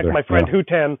contact my friend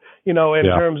Hutan, in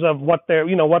terms of what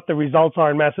what the results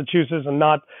are in Massachusetts and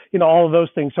not, all of those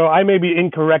things. So I may be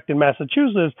incorrect in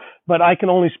Massachusetts, but I can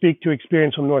only speak to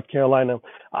experience from North Carolina.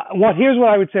 Here's what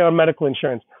I would say on medical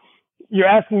insurance. You're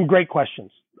asking great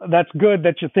questions. That's good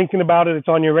that you're thinking about it. It's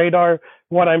on your radar.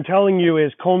 What I'm telling you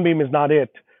is cone beam is not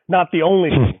the only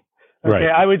thing. Okay.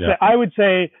 I would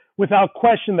say without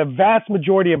question, the vast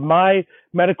majority of my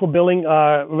medical billing,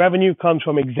 revenue comes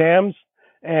from exams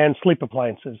and sleep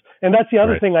appliances. And that's the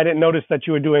other thing I didn't notice that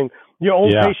you were doing. Your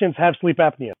old patients have sleep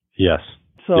apnea. Yes.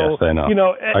 So, yes, I know.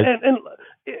 And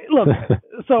look,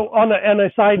 so on a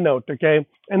side note, okay,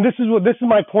 and this is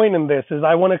my point in this, is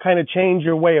I want to kind of change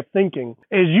your way of thinking.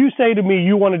 Is you say to me,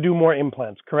 you want to do more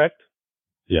implants, correct?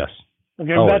 Yes.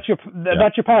 Okay. That's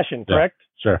your passion, correct? Yeah.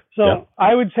 Sure. So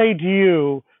I would say to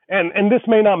you, and this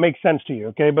may not make sense to you,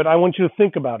 okay, but I want you to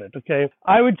think about it, okay?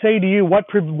 I would say to you,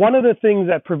 one of the things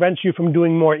that prevents you from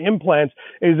doing more implants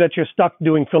is that you're stuck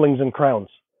doing fillings and crowns,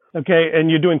 okay? And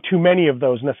you're doing too many of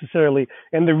those necessarily.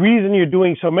 And the reason you're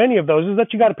doing so many of those is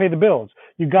that you got to pay the bills.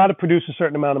 You got to produce a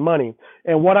certain amount of money.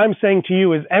 And what I'm saying to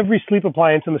you is every sleep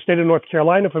appliance in the state of North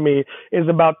Carolina for me is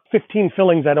about 15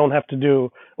 fillings I don't have to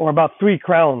do, or about 3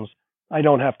 crowns I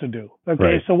don't have to do.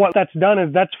 Okay. So what that's done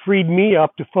is that's freed me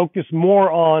up to focus more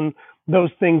on those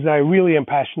things that I really am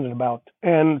passionate about.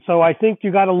 And so I think you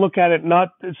got to look at it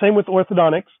same with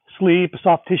orthodontics, sleep,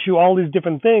 soft tissue, all these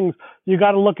different things. You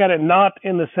got to look at it not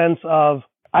in the sense of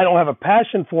I don't have a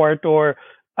passion for it or,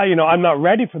 I'm not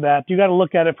ready for that. You got to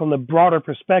look at it from the broader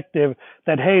perspective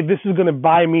that, hey, this is going to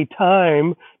buy me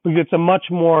time because it's a much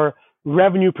more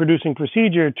revenue producing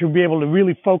procedure to be able to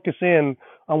really focus in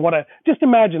on just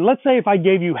imagine, let's say if I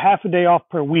gave you half a day off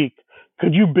per week,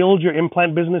 could you build your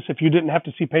implant business if you didn't have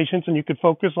to see patients and you could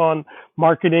focus on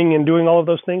marketing and doing all of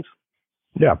those things?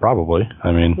 Yeah, probably.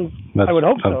 I mean, I would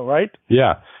hope so, right?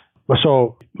 Yeah.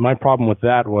 So my problem with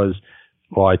that was,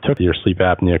 I took your sleep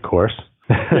apnea course.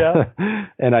 Yeah.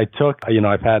 And I took, we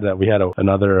had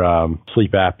another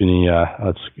sleep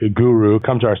apnea guru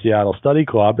come to our Seattle study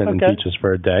club and teach us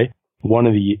for a day. One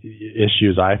of the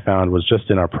issues I found was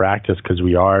just in our practice, because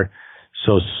we are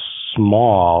so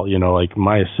small, like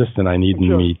my assistant, I need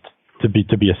me to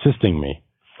be assisting me.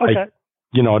 Okay.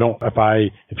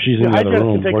 If she's in the other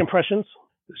room. Can take impressions?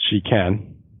 She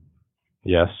can.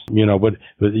 Yes. But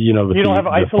you don't have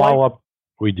an isolate? Follow-up,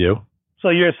 we do. So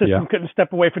your assistant couldn't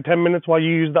step away for 10 minutes while you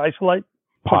use the isolate?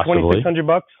 Possibly. For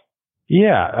 $2,600?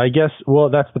 Yeah, I guess,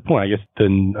 that's the point. I guess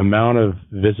the amount of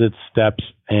visits, steps,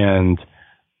 and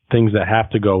things that have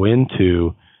to go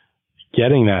into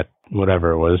getting that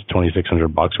whatever it was,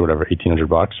 $2,600 or whatever,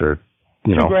 $1,800 or,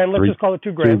 $2,000. Let's just call it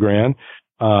 $2,000.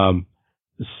 $2,000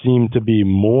 seemed to be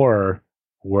more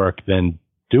work than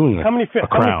doing a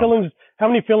crown. How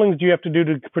many fillings do you have to do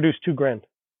to produce $2,000?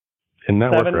 In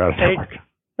network 7, or out of 8? network?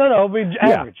 No,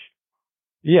 average.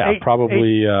 Yeah, 8,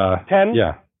 probably 10.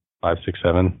 5, 6,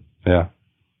 7. Yeah.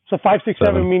 So 5, 6,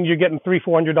 7 7 means you're getting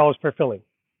 $300-$400 per filling.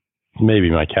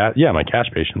 Maybe my cash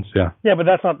patients. Yeah. Yeah, but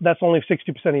that's only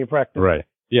 60% of your practice. Right.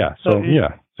 Yeah. So 6,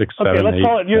 7, okay, let's 8.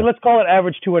 Let's call it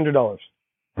average $200.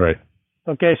 Right.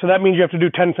 Okay, so that means you have to do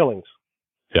 10 fillings.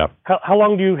 Yeah. How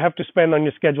long do you have to spend on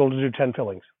your schedule to do 10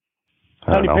 fillings?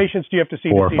 How many patients do you have to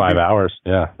see? 4 or 5 hours.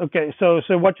 Yeah. Okay, so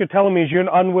what you're telling me is you're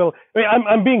unwilling.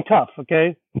 I'm being tough.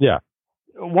 Okay. Yeah.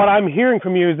 What I'm hearing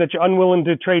from you is that you're unwilling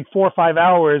to trade 4 or 5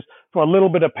 hours for a little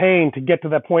bit of pain to get to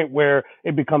that point where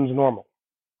it becomes normal.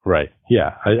 Right.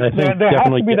 Yeah. I think there has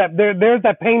to be that. There's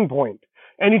that pain point.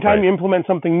 Anytime you implement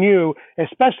something new,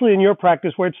 especially in your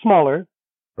practice where it's smaller.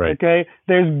 Right. Okay.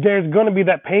 There's going to be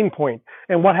that pain point,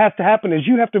 and what has to happen is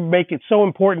you have to make it so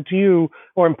important to you,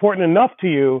 or important enough to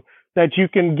you, that you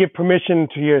can give permission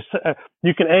to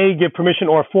give permission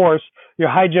or force your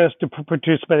hygienist to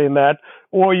participate in that,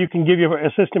 or you can give your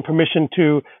assistant permission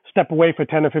to step away for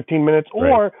 10 or 15 minutes,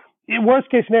 or in worst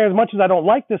case scenario, as much as I don't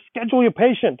like this, schedule your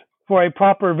patient for a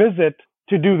proper visit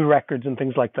to do the records and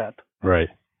things like that. Right.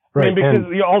 Right. I mean, because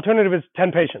your alternative is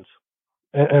 10 patients.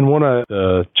 And one of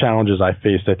the challenges I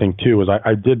faced, I think, too, was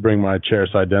I did bring my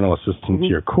chairside dental assistant to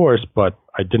your course, but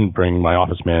I didn't bring my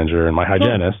office manager and my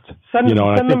hygienist. Send and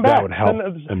I them think back. that would help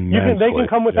immensely. They can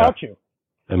come without you.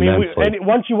 I mean,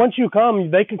 once you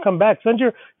come, they can come back. Send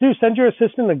your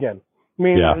assistant again. I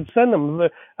mean, send them.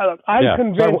 I'm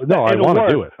convinced that it'll work. I want to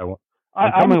do it.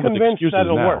 I'm convinced that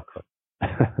it'll work.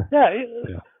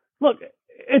 Look,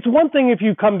 it's one thing if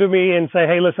you come to me and say,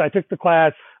 "Hey, listen, I took the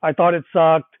class. I thought it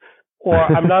sucked." Or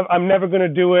I'm never going to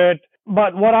do it.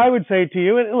 But what I would say to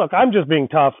you, and look, I'm just being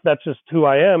tough. That's just who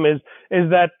I am. Is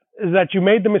that you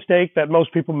made the mistake that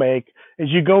most people make. Is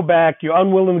you go back, you're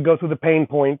unwilling to go through the pain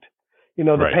point,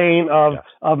 the pain of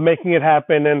making it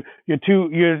happen, and you're too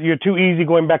easy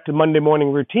going back to Monday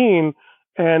morning routine,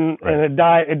 and it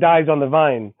dies on the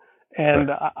vine. And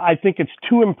I think it's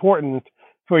too important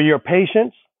for your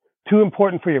patients, too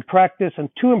important for your practice, and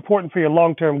too important for your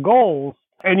long-term goals.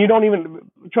 And you don't even,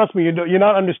 trust me, you're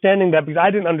not understanding that, because I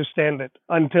didn't understand it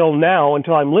until now,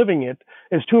 until I'm living it.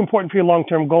 It's too important for your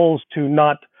long-term goals to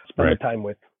not spend the time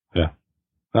with. Yeah.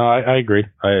 No, I agree.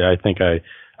 I think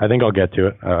I'll get to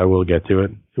it. I will get to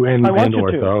it. And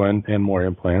ortho and more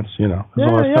implants, Yeah,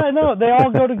 no, they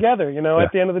all go together,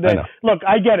 at the end of the day. Look,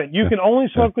 I get it. You can only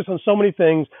focus on so many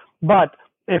things, but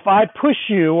if I push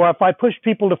you, or if I push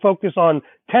people to focus on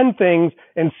 10 things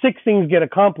and 6 things get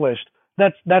accomplished,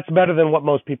 that's better than what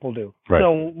most people do. Right.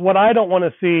 So what I don't want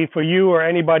to see for you or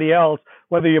anybody else,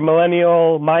 whether you're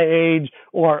millennial, my age,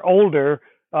 or older,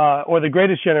 or the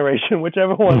greatest generation,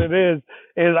 whichever one it is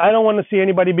I don't want to see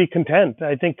anybody be content.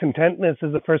 I think contentness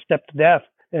is the first step to death,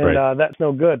 and that's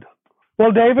no good.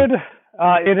 Well, David,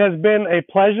 it has been a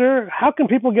pleasure. How can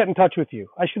people get in touch with you?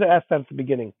 I should have asked that at the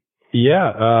beginning.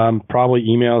 Yeah, probably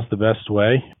email is the best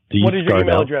way. What is your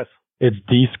email address? It's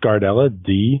dscardella,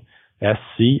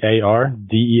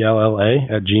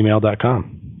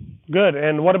 DSCARDELLA@gmail.com. Good.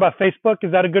 And what about Facebook?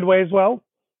 Is that a good way as well?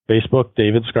 Facebook,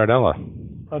 David Scardella.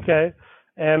 Okay.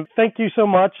 And thank you so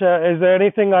much. Is there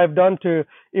anything I've done to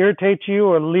irritate you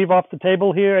or leave off the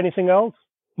table here? Anything else?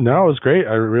 No, it was great.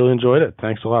 I really enjoyed it.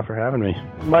 Thanks a lot for having me.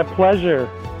 My pleasure.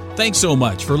 Thanks so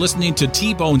much for listening to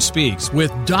T-Bone Speaks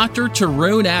with Dr.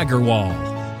 Tarun Agarwal.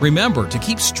 Remember to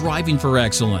keep striving for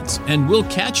excellence, and we'll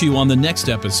catch you on the next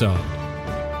episode.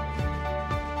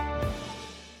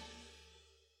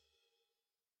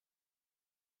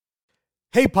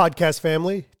 Hey, podcast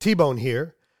family, T-Bone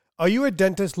here. Are you a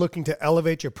dentist looking to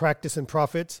elevate your practice and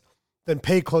profits? Then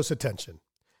pay close attention.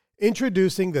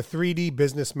 Introducing the 3D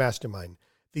Business Mastermind,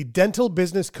 the dental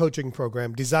business coaching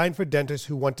program designed for dentists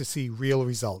who want to see real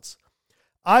results.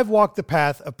 I've walked the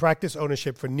path of practice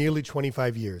ownership for nearly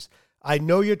 25 years. I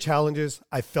know your challenges.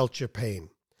 I felt your pain.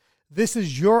 This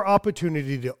is your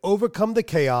opportunity to overcome the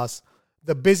chaos,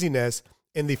 the busyness,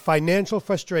 and the financial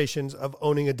frustrations of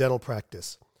owning a dental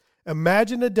practice.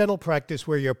 Imagine a dental practice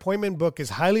where your appointment book is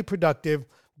highly productive,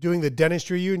 doing the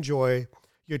dentistry you enjoy,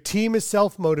 your team is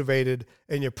self-motivated,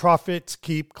 and your profits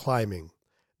keep climbing.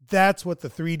 That's what the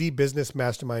 3D Business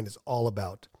Mastermind is all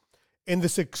about. In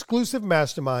this exclusive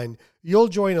mastermind, you'll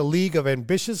join a league of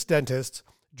ambitious dentists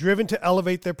driven to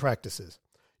elevate their practices.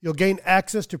 You'll gain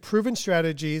access to proven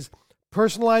strategies,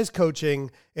 personalized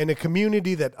coaching, and a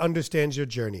community that understands your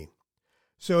journey.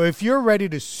 So if you're ready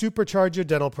to supercharge your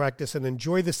dental practice and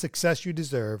enjoy the success you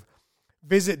deserve,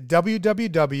 visit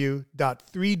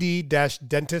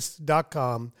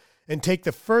www.3d-dentist.com and take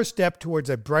the first step towards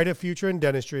a brighter future in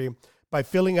dentistry by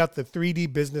filling out the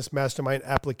 3D Business Mastermind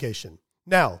application.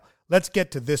 Now, let's get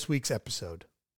to this week's episode.